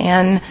Lincoln.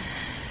 And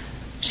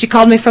she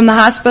called me from the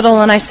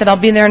hospital, and I said, I'll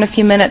be there in a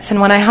few minutes.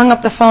 And when I hung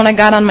up the phone, I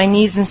got on my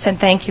knees and said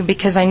thank you,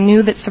 because I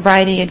knew that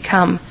sobriety had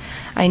come.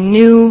 I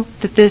knew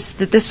that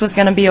this was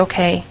going to be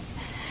okay.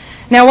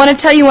 Now, I want to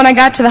tell you, when I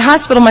got to the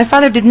hospital, my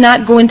father did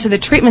not go into the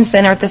treatment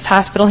center at this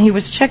hospital. He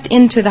was checked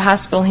into the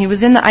hospital. He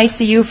was in the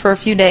ICU for a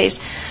few days.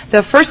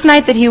 The first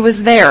night that he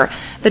was there,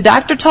 the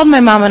doctor told my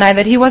mom and I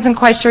that he wasn't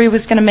quite sure he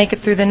was going to make it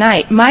through the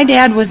night. My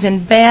dad was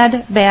in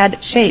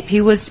bad shape. He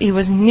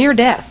was near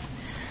death.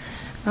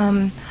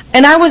 And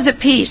I was at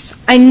peace.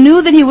 I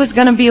knew that he was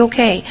going to be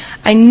okay.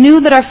 I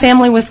knew that our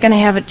family was going to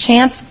have a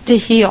chance to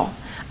heal.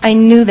 I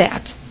knew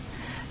that.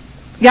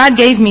 God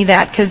gave me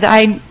that, because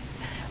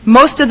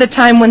most of the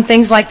time when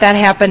things like that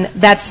happen,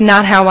 that's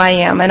not how I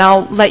am. And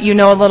I'll let you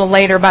know a little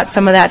later about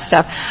some of that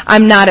stuff.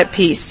 I'm not at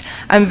peace.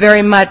 I'm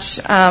very much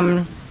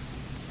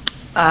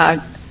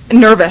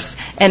nervous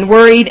and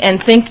worried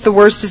and think the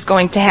worst is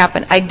going to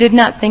happen. I did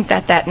not think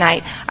that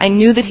night. I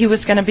knew that he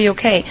was going to be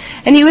okay.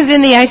 And he was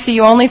in the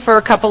ICU only for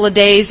a couple of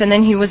days, and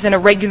then he was in a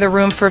regular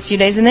room for a few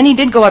days, and then he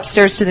did go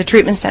upstairs to the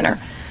treatment center.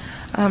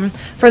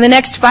 For the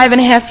next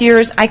 5.5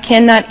 years, I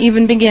cannot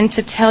even begin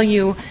to tell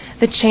you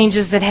the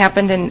changes that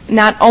happened,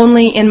 not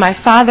only in my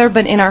father,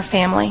 but in our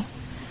family.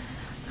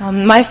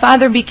 My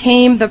father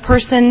became the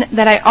person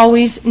that I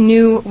always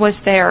knew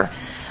was there.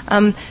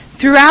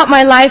 Throughout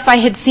my life, I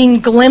had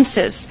seen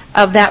glimpses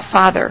of that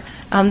father,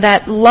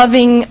 that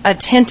loving,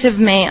 attentive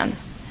man.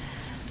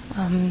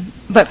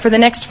 But for the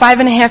next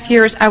 5.5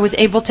 years, I was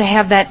able to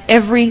have that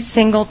every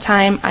single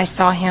time I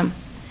saw him.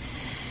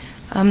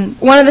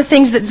 One of the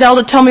things that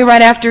Zelda told me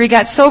right after he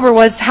got sober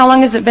was, how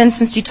long has it been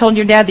since you told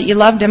your dad that you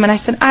loved him? And I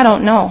said, I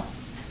don't know.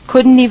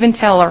 Couldn't even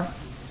tell her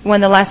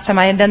when the last time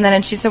I had done that.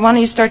 And she said, why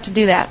don't you start to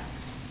do that?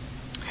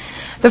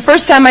 The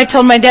first time I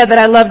told my dad that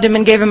I loved him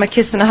and gave him a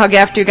kiss and a hug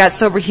after he got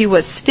sober, he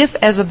was stiff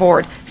as a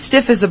board.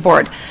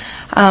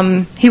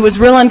 He was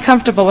real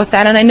uncomfortable with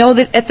that, and I know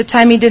that at the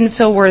time he didn't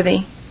feel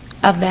worthy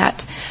of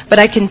that. But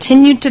I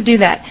continued to do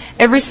that.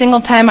 Every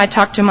single time I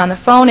talked to him on the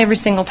phone, every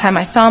single time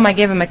I saw him, I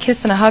gave him a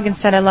kiss and a hug and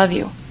said, I love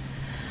you.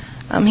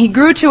 He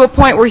grew to a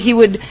point where he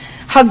would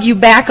hug you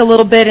back a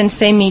little bit and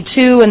say, me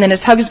too, and then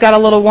his hugs got a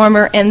little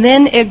warmer, and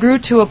then it grew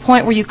to a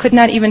point where you could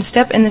not even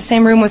step in the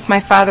same room with my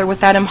father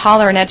without him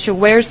hollering at you,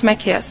 where's my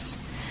kiss?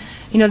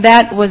 You know,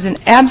 that was an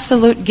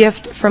absolute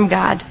gift from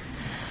God.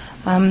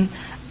 My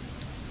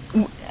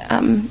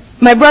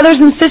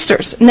brothers and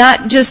sisters,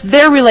 not just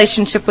their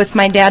relationship with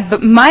my dad,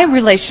 but my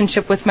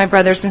relationship with my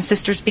brothers and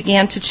sisters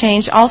began to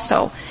change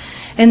also.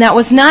 And that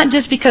was not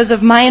just because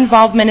of my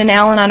involvement in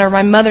Al-Anon or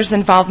my mother's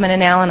involvement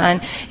in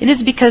Al-Anon. It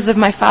is because of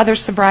my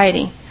father's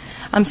sobriety.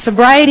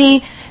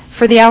 Sobriety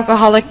for the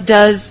alcoholic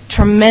does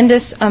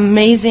tremendous,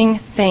 amazing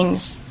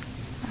things.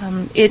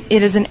 It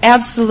is an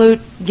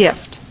absolute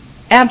gift.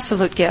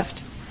 Absolute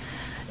gift.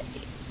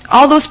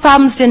 All those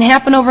problems didn't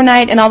happen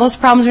overnight, and all those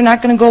problems are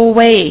not going to go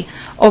away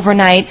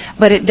overnight,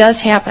 but it does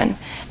happen.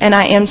 And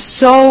I am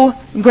so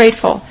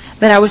grateful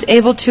that I was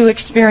able to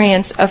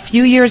experience a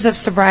few years of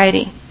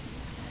sobriety.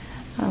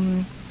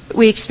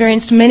 We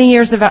experienced many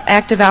years of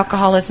active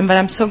alcoholism, but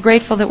I'm so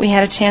grateful that we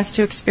had a chance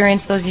to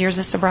experience those years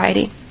of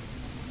sobriety.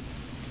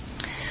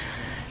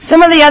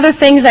 Some of the other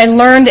things I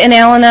learned in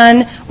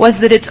Al-Anon was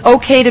that it's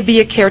okay to be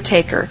a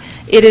caretaker.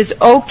 It is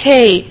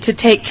okay to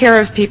take care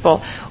of people.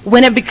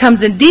 When it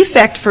becomes a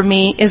defect for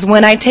me is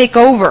when I take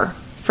over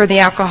for the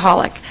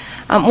alcoholic.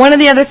 One of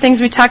the other things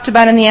we talked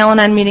about in the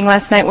Al-Anon meeting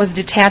last night was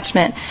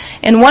detachment.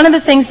 And one of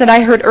the things that I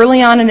heard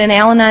early on in an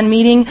Al-Anon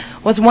meeting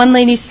was one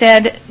lady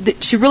said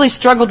that she really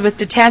struggled with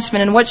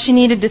detachment, and what she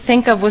needed to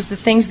think of was the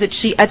things that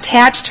she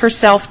attached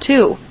herself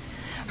to,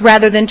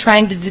 rather than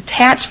trying to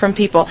detach from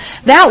people.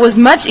 That was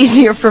much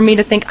easier for me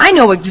to think, I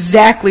know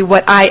exactly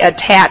what I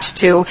attach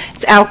to.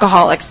 It's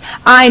alcoholics.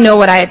 I know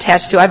what I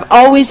attach to. I've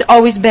always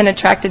been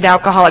attracted to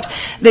alcoholics.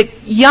 The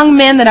young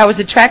men that I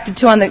was attracted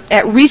to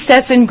at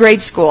recess in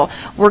grade school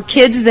were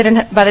kids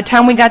that by the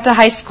time we got to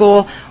high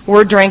school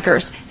were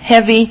drinkers.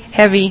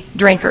 Heavy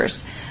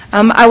drinkers.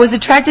 I was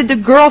attracted to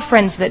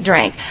girlfriends that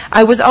drank.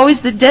 I was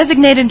always the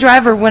designated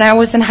driver when I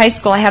was in high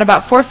school. I had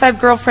about 4 or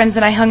 5 girlfriends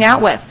that I hung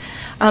out with.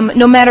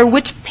 No matter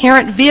which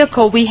parent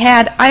vehicle we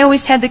had, I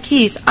always had the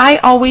keys. I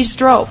always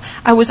drove.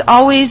 I was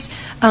always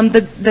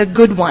the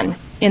good one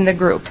in the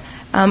group.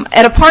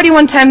 At a party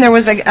one time, there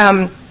was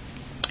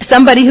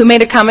somebody who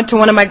made a comment to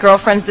one of my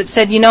girlfriends that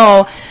said,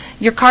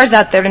 your car's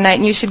out there tonight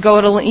and you should go a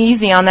little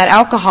easy on that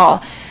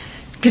alcohol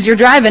because you're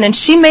driving. And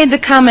she made the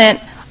comment,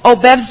 oh,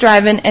 Bev's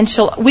driving and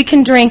we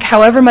can drink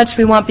however much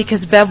we want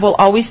because Bev will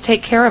always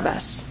take care of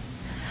us.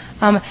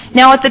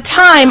 Now, at the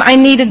time, I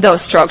needed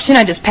those strokes.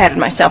 I just patted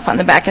myself on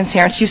the back and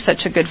said, aren't you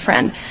such a good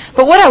friend?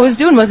 But what I was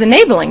doing was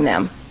enabling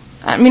them.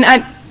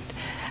 I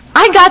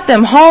got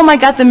them home. I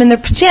got them in their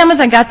pajamas.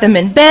 I got them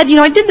in bed.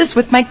 I did this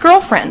with my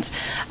girlfriends.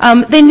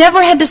 They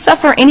never had to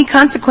suffer any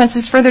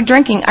consequences for their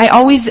drinking. I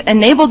always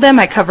enabled them.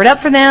 I covered up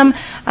for them.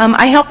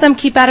 I helped them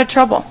keep out of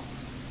trouble.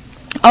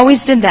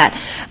 Always did that.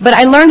 But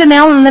I learned in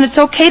Al-Anon that it's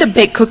okay to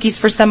bake cookies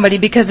for somebody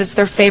because it's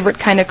their favorite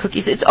kind of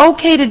cookies. It's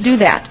okay to do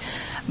that.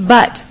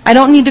 But I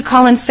don't need to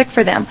call in sick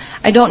for them.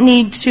 I don't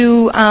need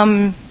to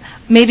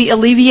maybe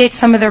alleviate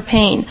some of their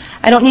pain.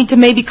 I don't need to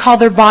maybe call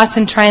their boss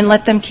and try and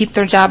let them keep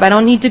their job. I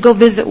don't need to go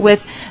visit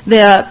with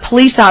the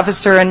police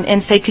officer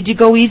and say, could you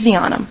go easy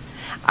on them?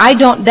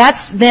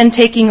 That's then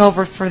taking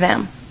over for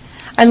them.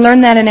 I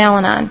learned that in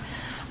Al-Anon.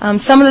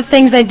 Some of the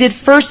things I did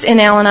first in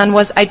Al-Anon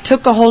was I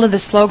took a hold of the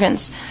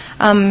slogans.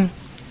 I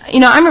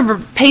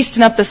remember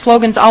pasting up the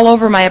slogans all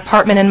over my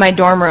apartment in my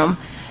dorm room,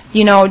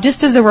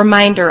 just as a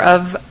reminder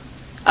of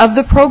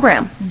the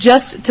program,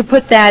 just to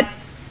put that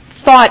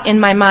thought in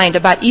my mind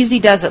about easy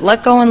does it,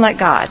 let go and let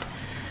God.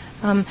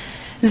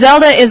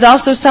 Zelda is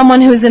also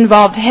someone who's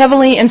involved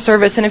heavily in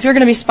service, and if you're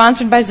going to be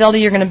sponsored by Zelda,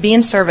 you're going to be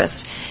in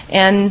service.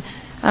 And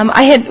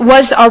I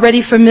was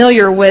already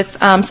familiar with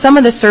some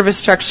of the service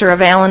structure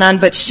of Al-Anon,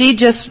 but she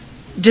just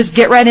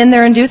get right in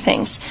there and do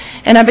things.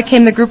 And I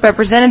became the group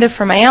representative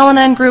for my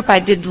Al-Anon group. I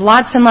did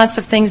lots and lots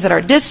of things at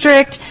our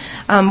district,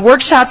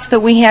 workshops that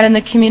we had in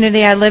the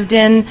community I lived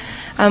in.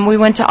 We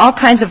went to all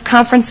kinds of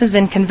conferences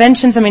and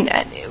conventions.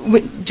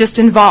 Just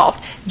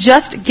involved.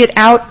 Just get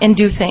out and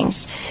do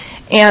things.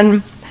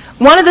 And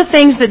one of the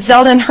things that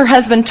Zelda and her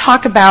husband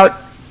talk about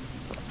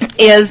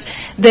is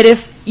that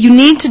if you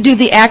need to do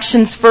the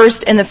actions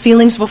first and the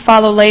feelings will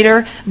follow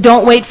later,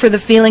 don't wait for the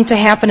feeling to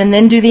happen and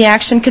then do the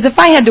action. Because if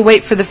I had to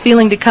wait for the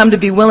feeling to come to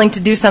be willing to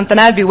do something,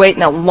 I'd be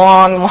waiting a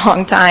long,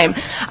 long time.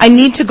 I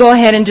need to go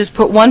ahead and just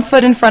put one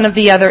foot in front of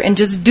the other and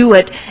just do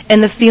it,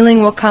 and the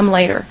feeling will come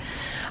later.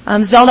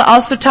 Zelda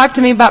also talked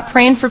to me about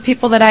praying for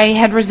people that I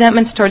had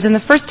resentments towards. And the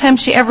first time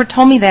she ever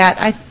told me that,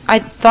 I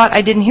thought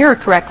I didn't hear her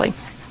correctly.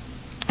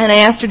 And I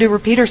asked her to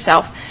repeat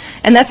herself.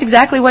 And that's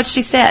exactly what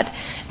she said.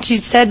 She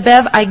said,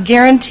 Bev, I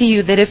guarantee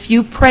you that if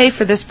you pray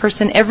for this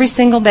person every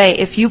single day,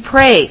 if you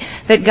pray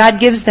that God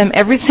gives them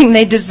everything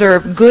they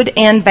deserve, good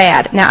and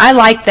bad. Now, I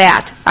like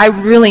that. I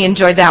really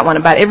enjoyed that one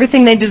about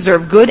everything they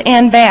deserve, good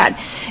and bad.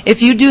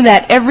 If you do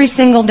that every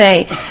single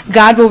day,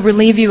 God will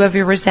relieve you of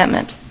your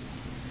resentment.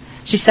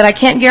 She said, I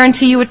can't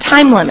guarantee you a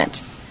time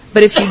limit,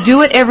 but if you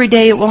do it every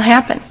day, it will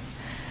happen.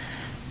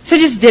 So I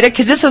just did it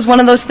because this was one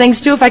of those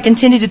things, too. If I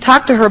continued to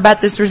talk to her about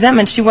this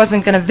resentment, she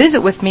wasn't going to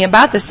visit with me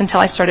about this until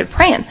I started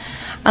praying.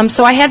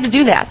 So I had to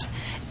do that.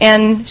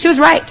 And she was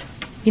right.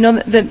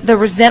 The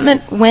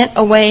resentment went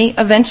away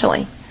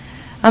eventually.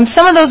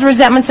 Some of those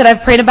resentments that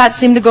I've prayed about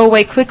seem to go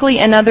away quickly,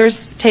 and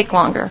others take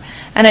longer.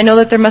 And I know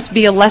that there must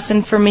be a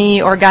lesson for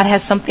me, or God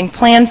has something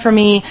planned for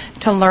me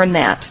to learn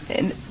that.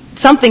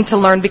 Something to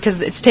learn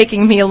because it's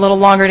taking me a little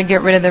longer to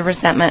get rid of the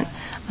resentment.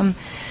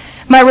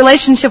 My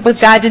relationship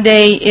with God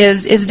today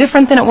is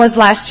different than it was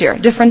last year,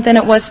 different than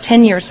it was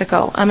 10 years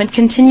ago. It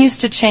continues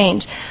to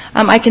change.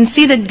 I can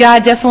see that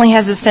God definitely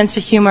has a sense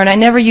of humor, and I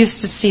never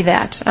used to see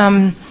that.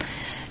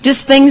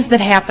 Just things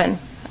that happen.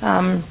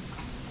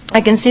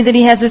 I can see that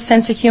He has a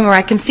sense of humor.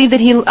 I can see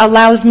that He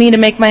allows me to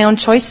make my own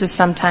choices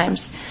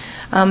sometimes,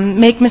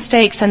 make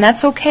mistakes, and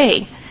that's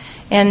okay,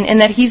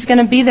 and that He's going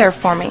to be there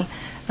for me.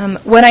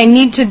 What I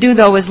need to do,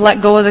 though, is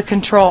let go of the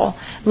control.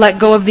 Let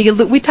go of the...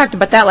 We talked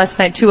about that last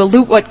night, too.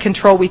 What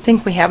control we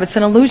think we have. It's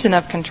an illusion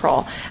of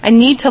control. I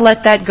need to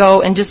let that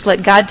go and just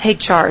let God take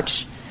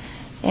charge.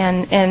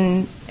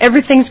 And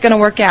everything's going to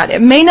work out.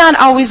 It may not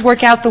always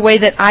work out the way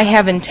that I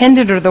have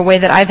intended or the way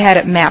that I've had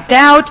it mapped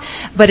out,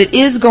 but it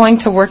is going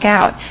to work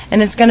out.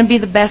 And it's going to be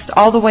the best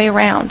all the way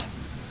around.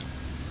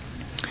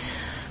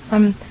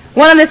 One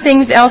of the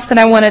things else that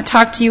I want to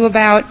talk to you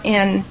about,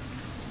 and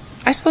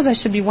I suppose I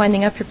should be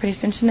winding up here pretty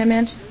soon, shouldn't I,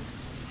 Madge?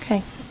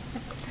 Okay.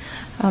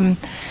 And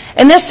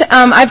this,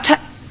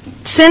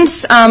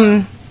 since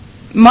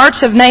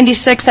March of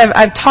 '96,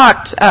 I've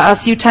talked a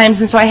few times,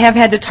 and so I have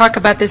had to talk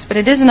about this, but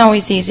it isn't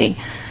always easy.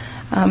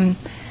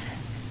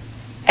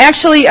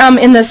 Actually,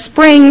 in the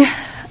spring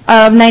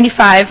of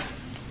 '95,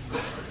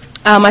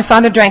 my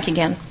father drank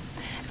again.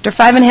 After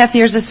 5.5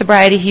 years of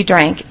sobriety, he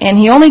drank, and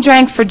he only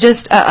drank for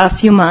just a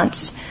few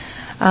months.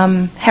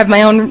 Have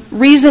my own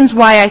reasons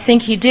why I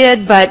think he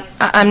did, but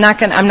I'm not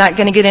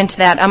going to get into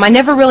that. I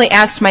never really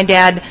asked my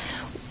dad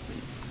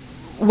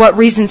what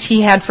reasons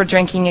he had for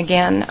drinking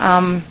again.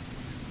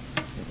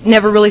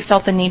 Never really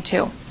felt the need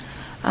to.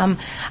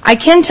 I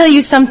can tell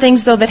you some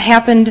things, though, that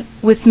happened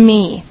with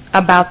me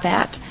about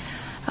that.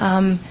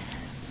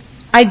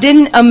 I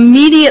didn't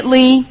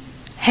immediately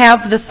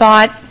have the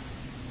thought,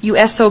 you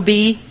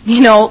SOB,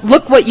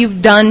 look what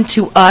you've done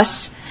to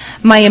us.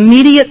 My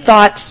immediate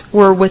thoughts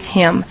were with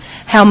him.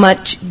 How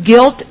much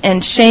guilt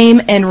and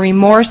shame and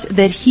remorse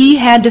that he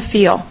had to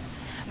feel.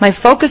 My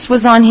focus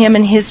was on him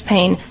and his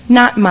pain,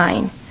 not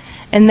mine.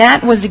 And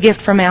that was a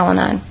gift from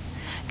Al-Anon.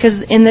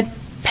 Because in the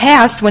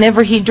past,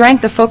 whenever he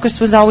drank, the focus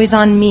was always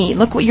on me.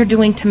 Look what you're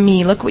doing to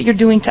me. Look what you're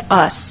doing to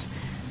us.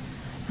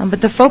 But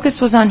the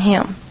focus was on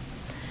him.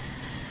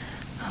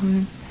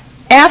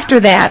 After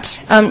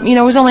that,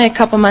 it was only a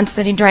couple months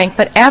that he drank,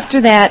 but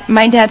after that,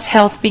 my dad's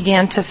health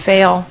began to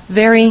fail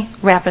very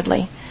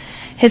rapidly.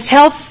 His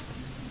health,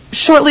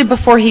 shortly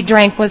before he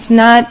drank, was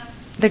not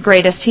the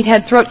greatest. He'd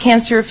had throat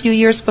cancer a few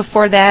years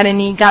before that,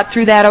 and he got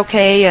through that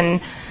okay,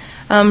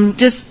 and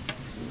just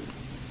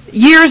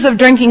years of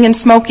drinking and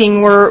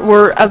smoking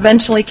were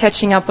eventually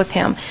catching up with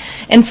him.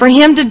 And for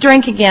him to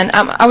drink again,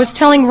 I was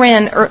telling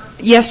Ren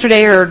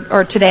yesterday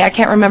or today, I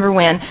can't remember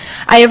when,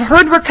 I have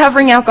heard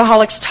recovering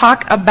alcoholics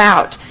talk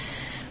about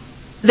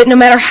that no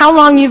matter how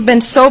long you've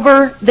been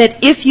sober,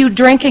 that if you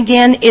drink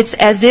again, it's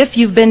as if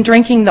you've been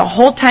drinking the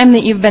whole time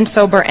that you've been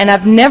sober. And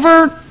I've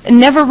never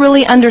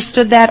really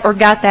understood that or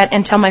got that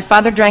until my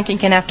father drank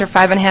again after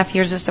 5.5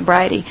 years of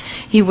sobriety.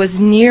 He was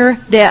near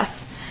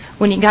death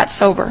when he got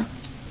sober.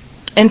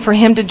 And for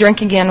him to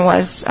drink again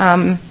was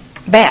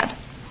bad.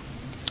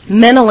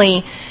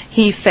 Mentally,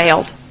 he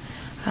failed.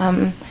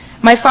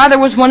 My father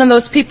was one of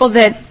those people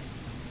that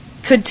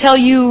could tell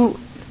you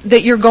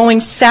that you're going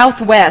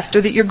southwest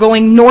or that you're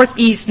going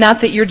northeast,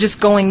 not that you're just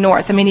going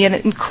north. I mean, he had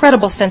an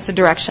incredible sense of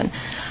direction.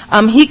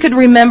 He could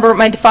remember,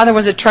 my father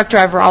was a truck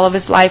driver all of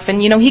his life,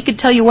 and, he could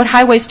tell you what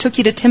highways took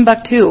you to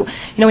Timbuktu.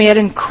 He had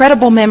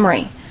incredible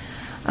memory.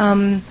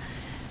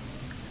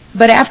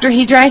 But after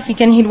he drank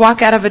again, he'd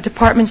walk out of a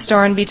department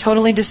store and be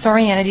totally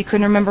disoriented. He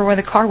couldn't remember where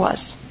the car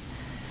was.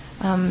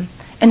 And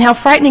how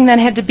frightening that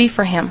had to be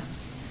for him.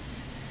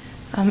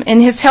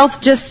 And his health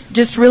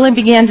just really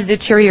began to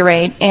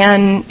deteriorate.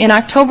 And in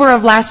October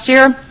of last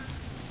year,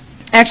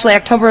 actually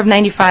October of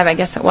 '95, I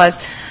guess it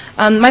was,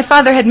 my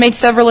father had made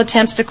several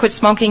attempts to quit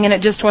smoking, and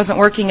it just wasn't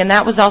working. And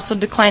that was also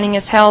declining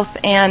his health.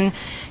 And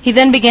he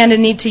then began to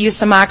need to use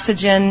some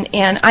oxygen.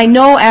 And I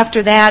know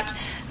after that,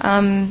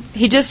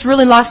 he just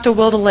really lost a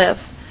will to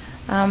live.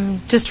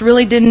 Just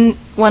really didn't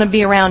want to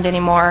be around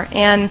anymore.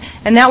 And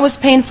that was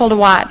painful to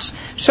watch.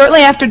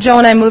 Shortly after Joe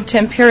and I moved to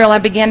Imperial, I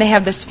began to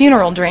have this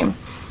funeral dream.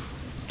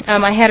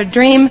 I had a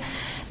dream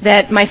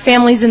that my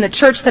family's in the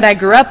church that I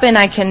grew up in.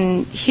 I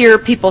can hear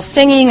people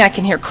singing. I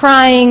can hear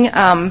crying.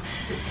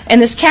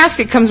 And this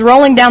casket comes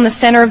rolling down the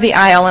center of the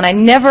aisle, and I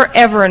never,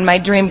 ever in my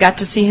dream got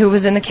to see who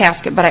was in the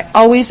casket, but I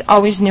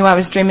always knew I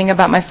was dreaming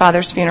about my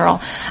father's funeral.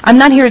 I'm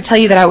not here to tell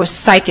you that I was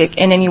psychic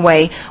in any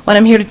way. What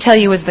I'm here to tell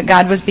you is that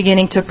God was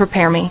beginning to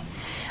prepare me.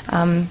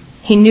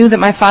 He knew that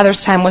my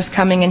father's time was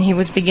coming, and he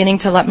was beginning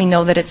to let me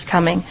know that it's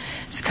coming.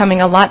 It's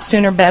coming a lot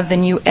sooner, Bev,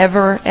 than you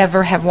ever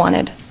have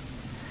wanted.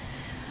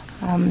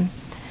 And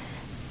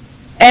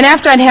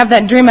after I'd have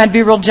that dream, I'd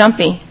be real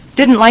jumpy.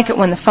 Didn't like it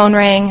when the phone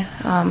rang.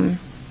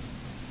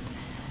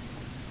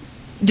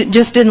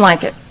 Just didn't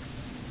like it.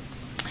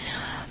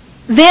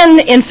 Then,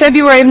 in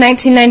February of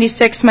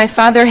 1996, my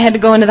father had to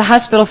go into the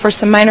hospital for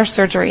some minor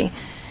surgery.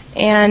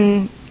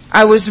 And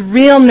I was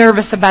real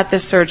nervous about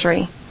this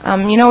surgery.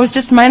 It was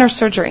just minor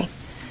surgery.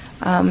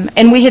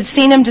 And we had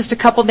seen him just a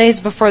couple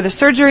days before the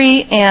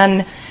surgery,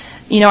 and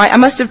I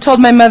must have told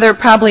my mother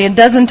probably a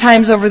dozen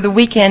times over the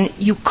weekend,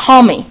 you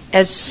call me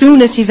as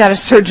soon as he's out of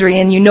surgery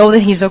and you know that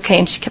he's okay.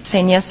 And she kept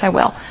saying, yes, I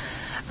will.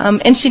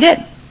 And she did.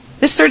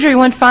 This surgery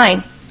went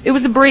fine. It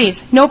was a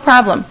breeze. No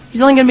problem.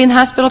 He's only going to be in the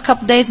hospital a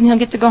couple days and he'll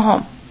get to go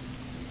home.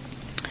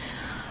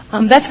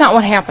 That's not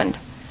what happened.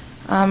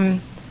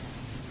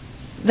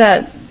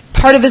 The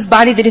part of his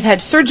body that he'd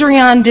had surgery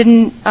on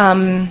didn't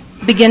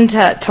begin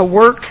to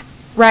work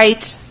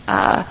right.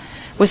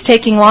 Was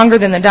taking longer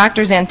than the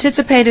doctors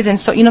anticipated, and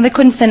so they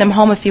couldn't send him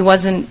home if he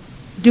wasn't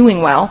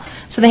doing well,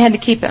 so they had to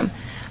keep him.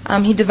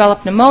 He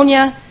developed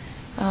pneumonia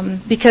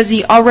because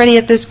he already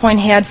at this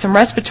point had some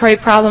respiratory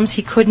problems.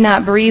 He could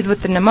not breathe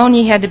with the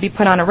pneumonia. He had to be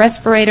put on a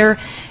respirator.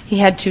 He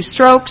had 2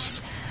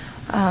 strokes,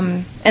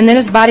 and then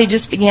his body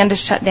just began to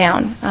shut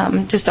down.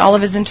 Just all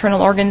of his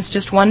internal organs,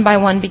 just one by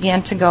one,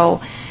 began to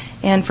go.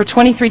 And for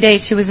 23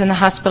 days he was in the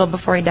hospital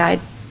before he died.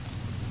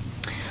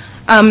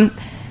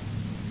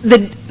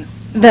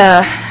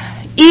 The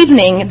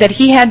evening that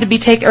he had to be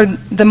taken, or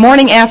the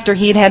morning after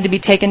he had to be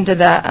taken to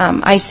the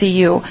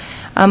ICU,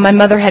 my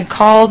mother had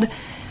called,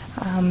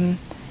 and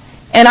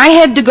I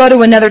had to go to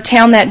another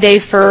town that day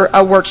for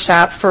a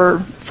workshop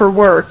for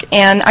work.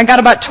 And I got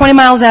about 20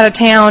 miles out of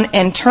town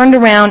and turned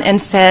around and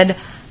said,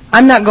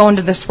 I'm not going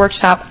to this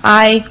workshop.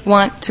 I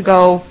want to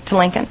go to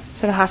Lincoln,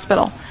 to the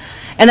hospital.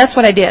 And that's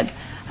what I did.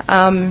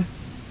 And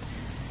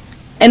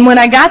when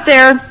I got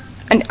there,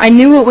 I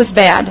knew it was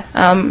bad.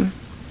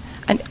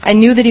 I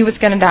knew that he was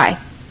going to die.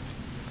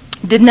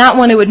 Did not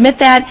want to admit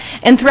that.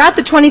 And throughout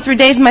the 23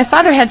 days, my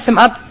father had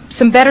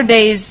some better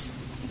days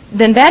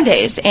than bad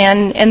days.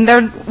 And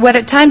there would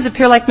at times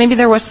appear like maybe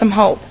there was some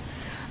hope.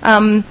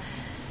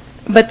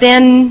 But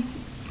then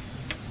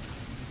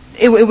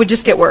it would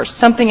just get worse.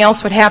 Something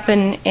else would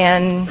happen,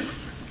 and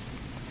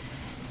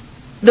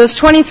those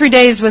 23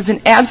 days was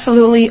an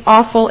absolutely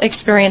awful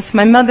experience.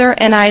 My mother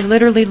and I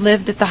literally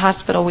lived at the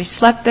hospital. We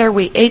slept there.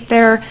 We ate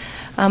there.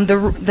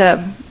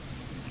 The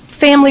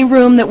family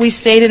room that we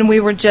stayed in,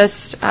 we were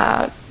just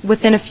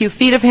within a few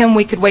feet of him.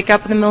 We could wake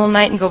up in the middle of the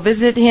night and go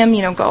visit him,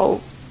 go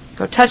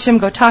touch him,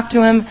 go talk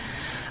to him.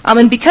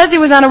 And because he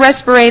was on a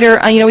respirator,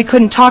 he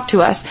couldn't talk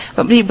to us,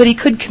 but he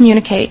could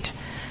communicate.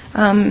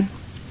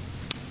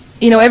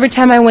 Every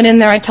time I went in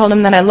there, I told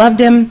him that I loved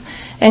him,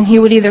 and he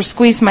would either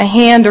squeeze my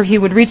hand or he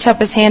would reach up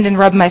his hand and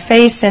rub my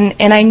face, and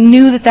I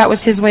knew that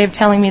was his way of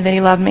telling me that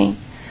he loved me.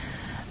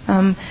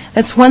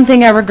 That's one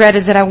thing I regret,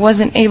 is that I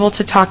wasn't able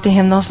to talk to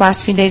him those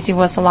last few days he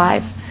was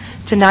alive,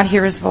 to not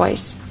hear his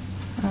voice.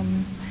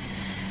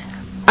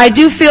 I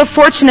do feel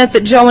fortunate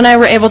that Joe and I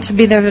were able to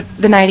be there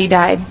the night he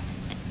died.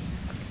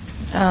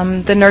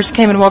 The nurse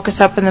came and woke us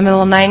up in the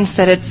middle of the night and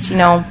said it's,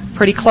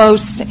 pretty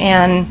close,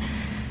 and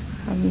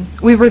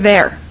we were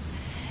there.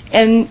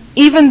 And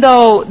even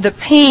though the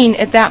pain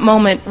at that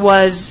moment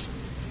was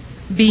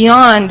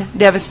beyond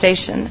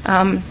devastation,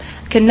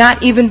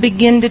 cannot even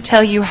begin to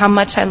tell you how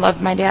much I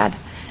loved my dad.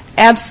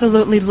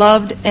 Absolutely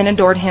loved and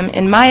adored him.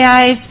 In my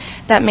eyes,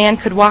 that man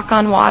could walk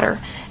on water.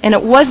 And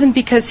it wasn't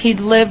because he'd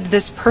lived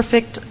this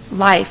perfect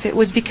life. It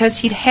was because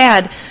he'd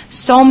had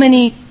so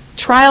many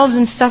trials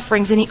and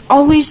sufferings, and he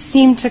always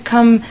seemed to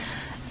come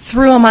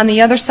through them on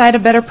the other side a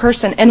better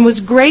person, and was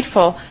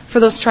grateful for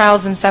those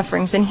trials and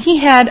sufferings. And he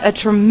had a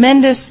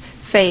tremendous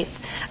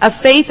faith, a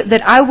faith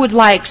that I would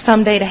like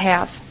someday to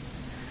have.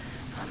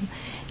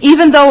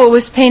 Even though it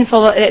was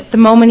painful at the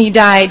moment he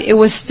died, it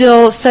was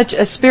still such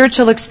a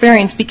spiritual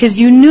experience, because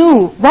you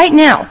knew right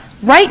now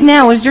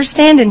as you're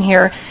standing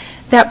here,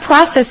 that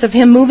process of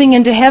him moving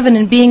into heaven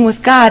and being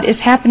with God is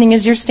happening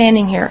as you're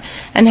standing here,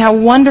 and how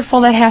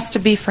wonderful that has to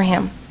be for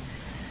him.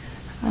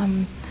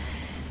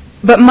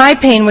 But my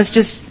pain was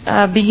just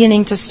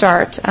beginning to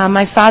start.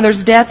 My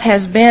father's death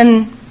has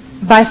been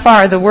by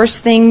far the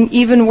worst thing,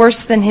 even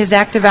worse than his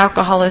active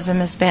alcoholism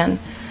has been.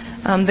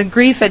 The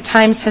grief at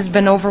times has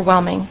been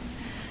overwhelming.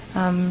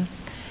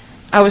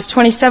 I was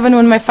 27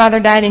 when my father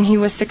died, and he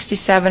was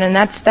 67, and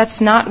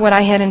that's not what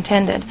I had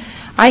intended.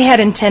 I had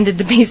intended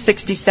to be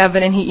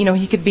 67, and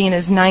he could be in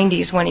his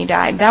 90s when he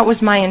died. That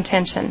was my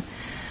intention.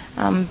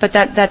 But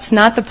that's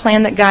not the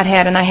plan that God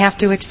had, and I have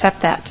to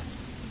accept that.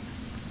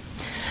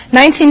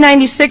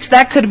 1996,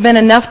 that could have been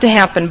enough to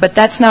happen, but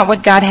that's not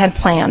what God had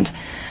planned.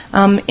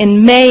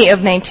 In May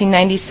of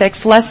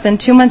 1996, less than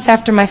 2 months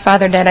after my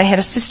father died, I had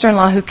a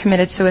sister-in-law who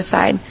committed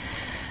suicide.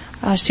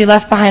 She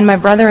left behind my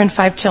brother and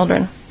 5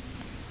 children.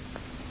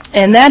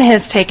 And that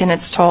has taken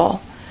its toll.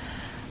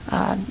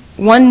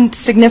 One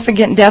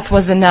significant death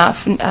was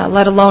enough,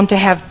 let alone to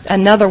have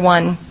another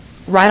one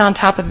right on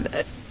top of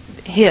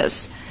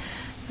his.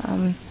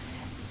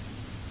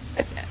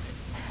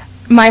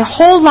 My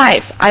whole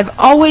life, I've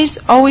always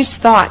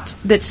thought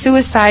that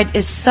suicide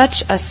is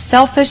such a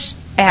selfish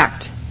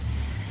act.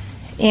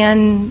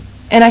 And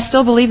I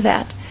still believe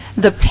that.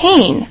 The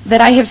pain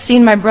that I have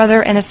seen my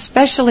brother, and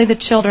especially the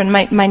children,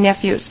 my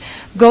nephews,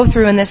 go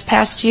through in this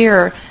past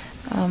year,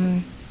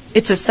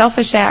 it's a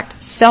selfish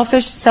act.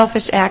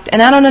 Selfish act. And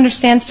I don't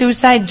understand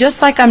suicide,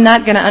 just like I'm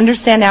not going to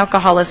understand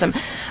alcoholism.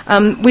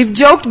 We've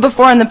joked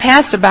before in the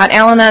past about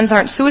Al-Anons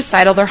aren't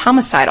suicidal, they're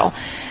homicidal.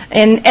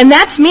 And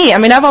that's me. I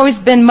mean, I've always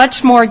been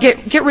much more,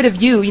 get rid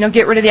of you,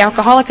 get rid of the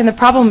alcoholic and the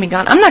problem will be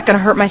gone. I'm not going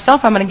to hurt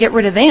myself, I'm going to get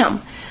rid of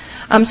them.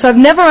 So I've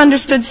never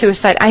understood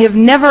suicide. I have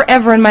never,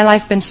 ever in my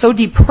life been so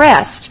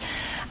depressed,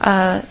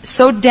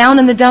 so down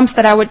in the dumps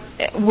that I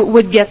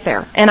would get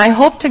there. And I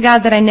hope to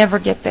God that I never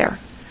get there.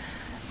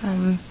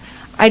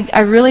 I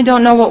really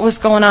don't know what was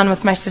going on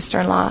with my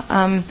sister-in-law.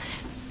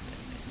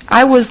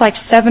 I was like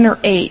 7 or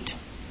 8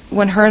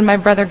 when her and my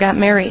brother got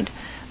married.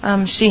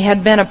 She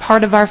had been a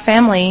part of our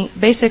family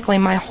basically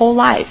my whole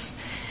life.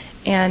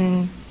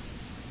 And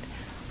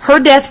her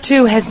death,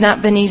 too, has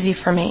not been easy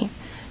for me.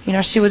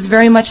 She was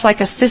very much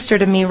like a sister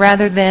to me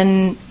rather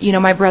than,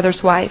 my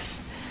brother's wife.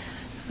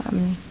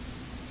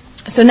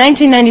 So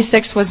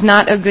 1996 was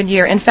not a good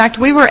year. In fact,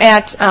 we were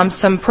at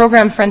some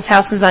program friends'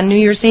 houses on New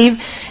Year's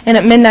Eve, and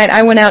at midnight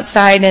I went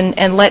outside and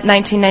let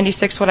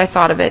 1996 what I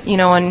thought of it,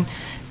 and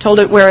told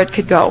it where it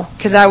could go,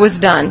 because I was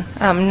done.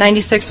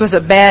 96 was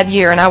a bad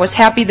year, and I was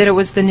happy that it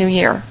was the new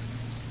year.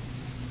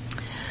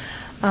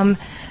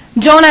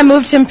 Joe and I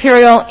moved to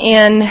Imperial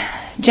in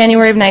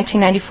January of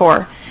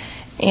 1994,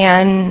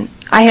 and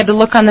I had to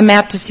look on the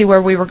map to see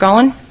where we were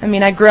going.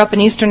 I grew up in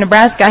eastern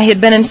Nebraska. I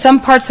had been in some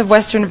parts of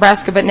western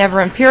Nebraska, but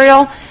never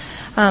Imperial.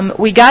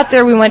 We got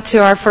there, we went to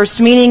our first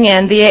meeting,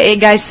 and the AA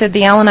guy said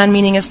the Al-Anon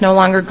meeting is no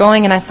longer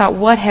going, and I thought,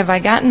 what have I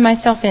gotten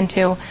myself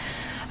into?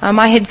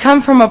 I had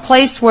come from a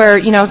place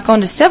where, I was going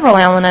to several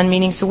Al-Anon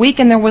meetings a week,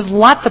 and there was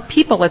lots of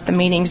people at the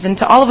meetings, and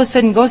to all of a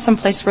sudden go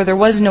someplace where there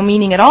was no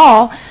meeting at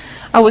all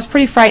was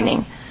pretty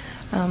frightening.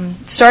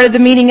 Started the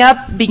meeting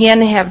up, began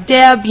to have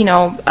Deb,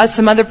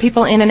 some other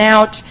people in and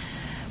out.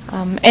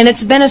 And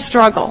it's been a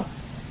struggle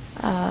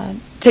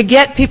to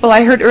get people.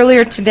 I heard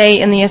earlier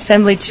today in the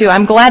assembly too,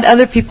 I'm glad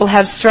other people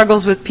have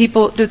struggles with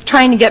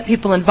trying to get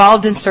people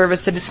involved in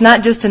service, that it's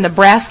not just a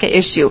Nebraska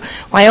issue.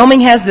 Wyoming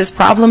has this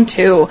problem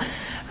too.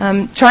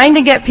 Trying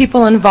to get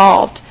people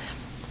involved.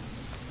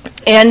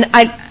 And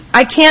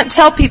I can't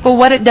tell people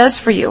what it does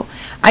for you.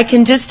 I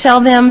can just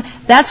tell them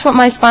that's what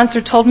my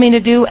sponsor told me to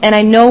do, and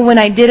I know when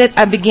I did it,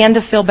 I began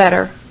to feel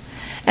better.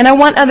 And I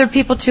want other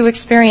people to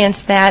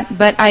experience that,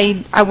 but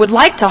I would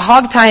like to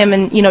hog-tie them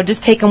and,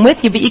 just take them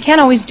with you, but you can't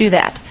always do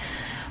that.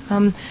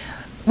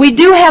 We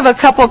do have a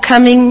couple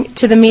coming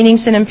to the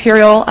meetings in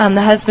Imperial.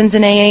 The husband's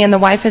in AA and the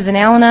wife is in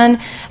Al-Anon,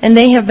 and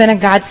they have been a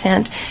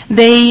godsend.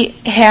 They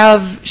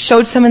have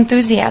showed some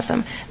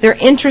enthusiasm. They're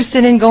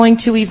interested in going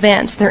to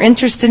events. They're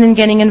interested in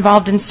getting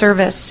involved in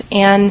service,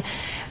 and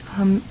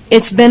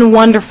it's been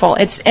wonderful.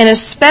 And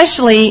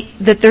especially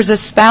that there's a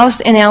spouse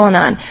in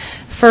Al-Anon.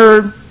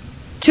 For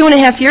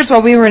 2.5 years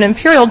while we were in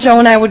Imperial, Joe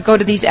and I would go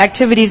to these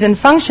activities and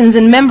functions,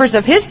 and members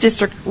of his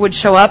district would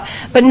show up,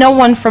 but no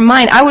one from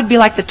mine. I would be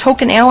like the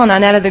token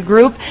Al-Anon out of the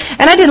group,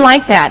 and I didn't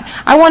like that.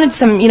 I wanted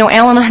some,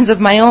 Al-Anons of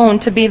my own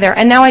to be there,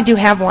 and now I do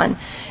have one.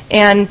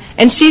 And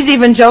she's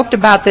even joked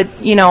about that,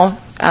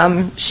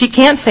 she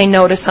can't say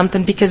no to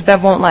something because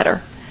Bev won't let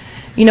her.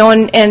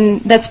 And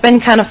that's been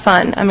kind of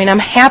fun. I'm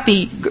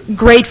happy,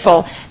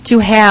 grateful to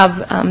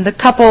have the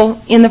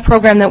couple in the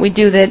program that we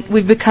do that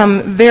we've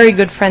become very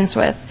good friends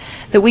with,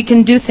 that we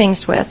can do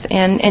things with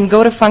and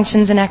go to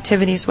functions and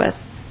activities with.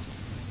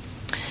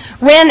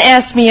 Ren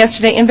asked me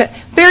yesterday, and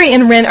Barry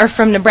and Ren are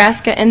from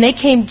Nebraska, and they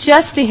came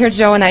just to hear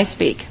Joe and I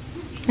speak.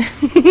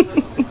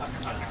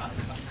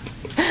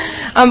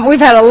 We've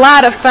had a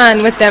lot of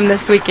fun with them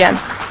this weekend.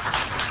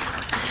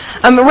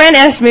 Ren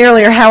asked me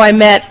earlier how I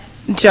met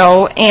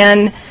Joe,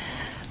 and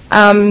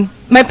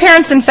my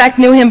parents, in fact,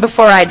 knew him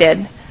before I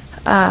did.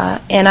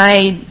 And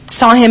I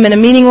saw him in a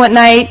meeting one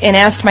night and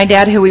asked my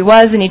dad who he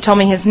was, and he told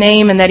me his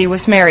name and that he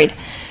was married.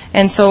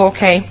 And so,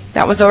 okay,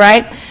 that was all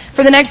right.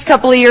 For the next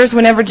couple of years,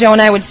 whenever Joe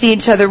and I would see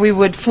each other, we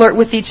would flirt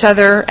with each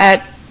other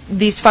at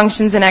these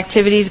functions and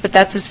activities, but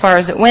that's as far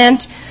as it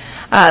went.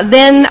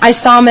 Then I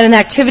saw him at an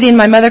activity, and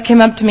my mother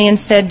came up to me and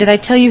said, "Did I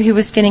tell you he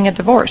was getting a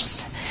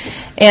divorce?"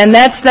 And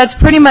that's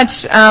pretty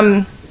much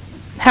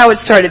how it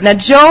started. Now,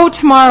 Joe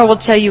tomorrow will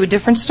tell you a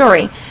different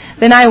story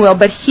than I will,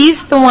 but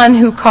he's the one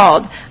who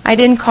called. I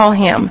didn't call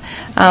him.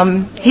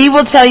 He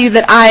will tell you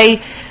that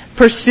I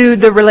pursued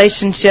the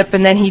relationship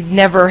and that he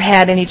never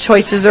had any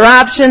choices or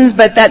options,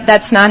 but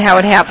that's not how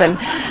it happened.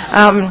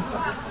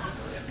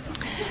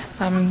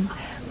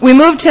 We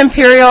moved to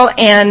Imperial,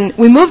 and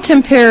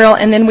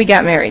then we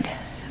got married.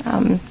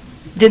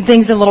 Did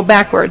things a little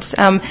backwards.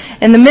 And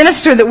the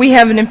minister that we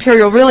have in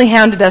Imperial really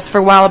hounded us for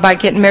a while about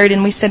getting married,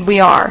 and we said we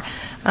are.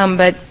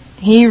 But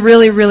he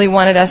really, really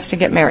wanted us to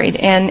get married,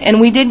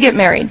 and we did get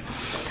married.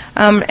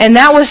 And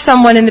that was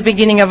somewhat in the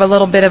beginning of a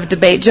little bit of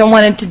debate. Joe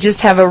wanted to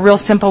just have a real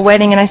simple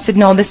wedding, and I said,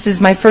 no, this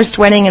is my first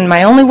wedding and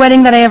my only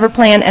wedding that I ever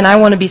planned, and I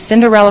want to be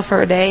Cinderella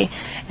for a day.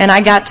 And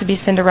I got to be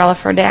Cinderella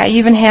for a day. I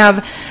even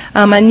have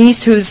a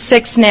niece who's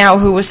 6 now,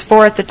 who was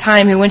 4 at the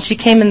time, who when she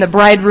came in the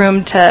bride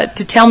room to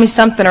tell me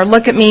something or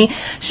look at me,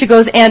 she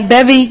goes, "Aunt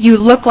Bevy, you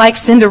look like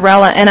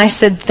Cinderella." And I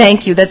said,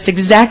 "Thank you. That's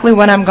exactly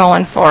what I'm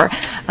going for."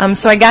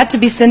 So I got to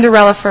be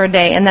Cinderella for a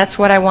day, and that's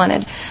what I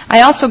wanted.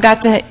 I also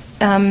got to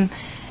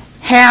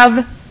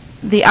have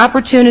the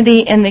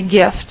opportunity and the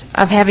gift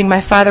of having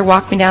my father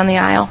walk me down the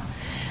aisle.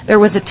 There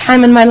was a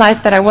time in my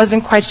life that I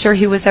wasn't quite sure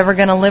he was ever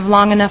going to live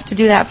long enough to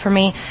do that for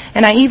me.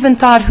 And I even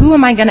thought, who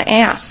am I going to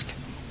ask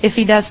if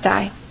he does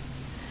die?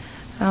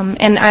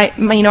 And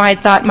I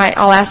thought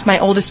I'll ask my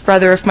oldest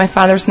brother if my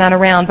father's not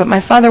around. But my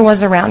father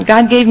was around.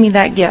 God gave me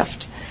that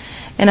gift.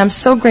 And I'm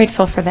so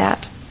grateful for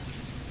that.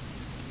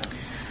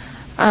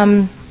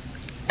 I'm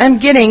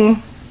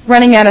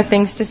running out of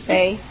things to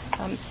say.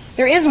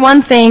 There is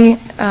one thing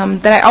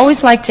that I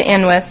always like to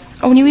end with.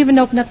 Oh, and you even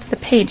opened up the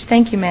page.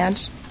 Thank you,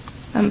 Madge.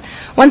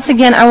 Once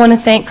again, I want to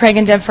thank Craig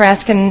and Deb for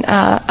asking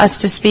us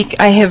to speak.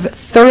 I have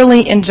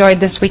thoroughly enjoyed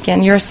this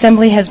weekend. Your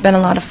assembly has been a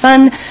lot of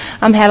fun.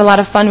 Had a lot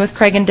of fun with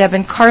Craig and Deb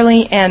and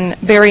Carly and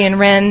Barry and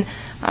Ren.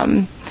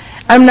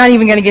 I I'm not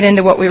even going to get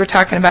into what we were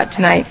talking about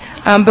tonight.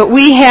 But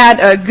we had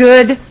a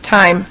good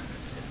time.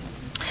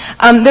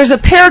 There's a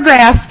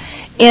paragraph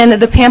in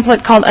the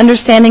pamphlet called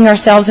Understanding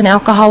Ourselves in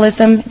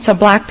Alcoholism. It's a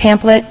black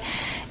pamphlet.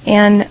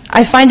 And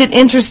I find it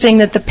interesting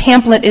that the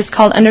pamphlet is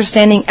called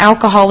Understanding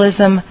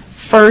Alcoholism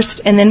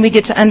first, and then we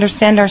get to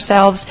understand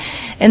ourselves.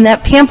 And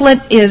that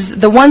pamphlet is,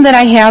 the one that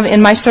I have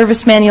in my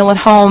service manual at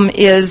home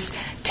is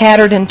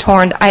tattered and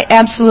torn. I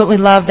absolutely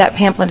love that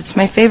pamphlet. It's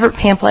my favorite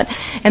pamphlet.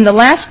 And the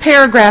last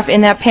paragraph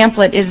in that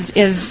pamphlet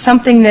is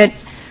something that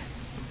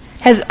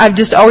I've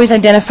just always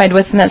identified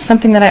with, and that's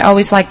something that I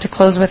always like to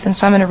close with, and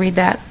so I'm going to read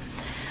that.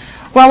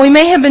 While we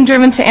may have been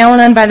driven to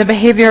Al-Anon by the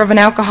behavior of an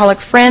alcoholic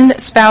friend,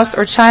 spouse,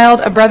 or child,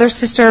 a brother,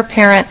 sister, or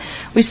parent,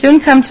 we soon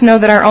come to know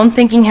that our own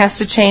thinking has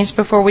to change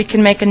before we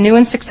can make a new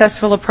and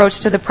successful approach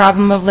to the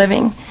problem of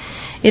living.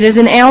 It is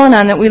in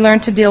Al-Anon that we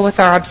learn to deal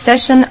with our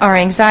obsession, our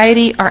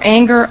anxiety, our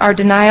anger, our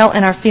denial,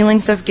 and our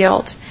feelings of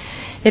guilt.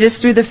 It is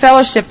through the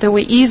fellowship that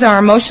we ease our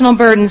emotional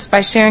burdens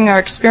by sharing our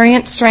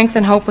experience, strength,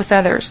 and hope with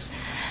others.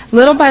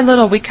 Little by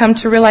little, we come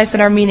to realize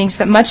at our meetings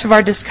that much of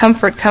our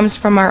discomfort comes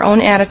from our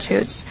own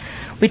attitudes.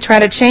 We try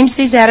to change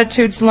these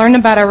attitudes, learn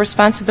about our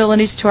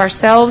responsibilities to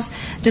ourselves,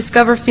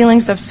 discover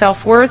feelings of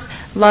self-worth,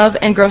 love,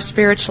 and grow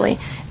spiritually.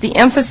 The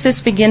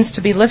emphasis begins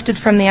to be lifted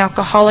from the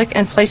alcoholic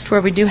and placed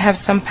where we do have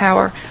some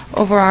power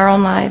over our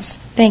own lives.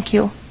 Thank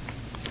you.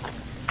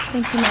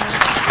 Thank you,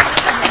 Mary.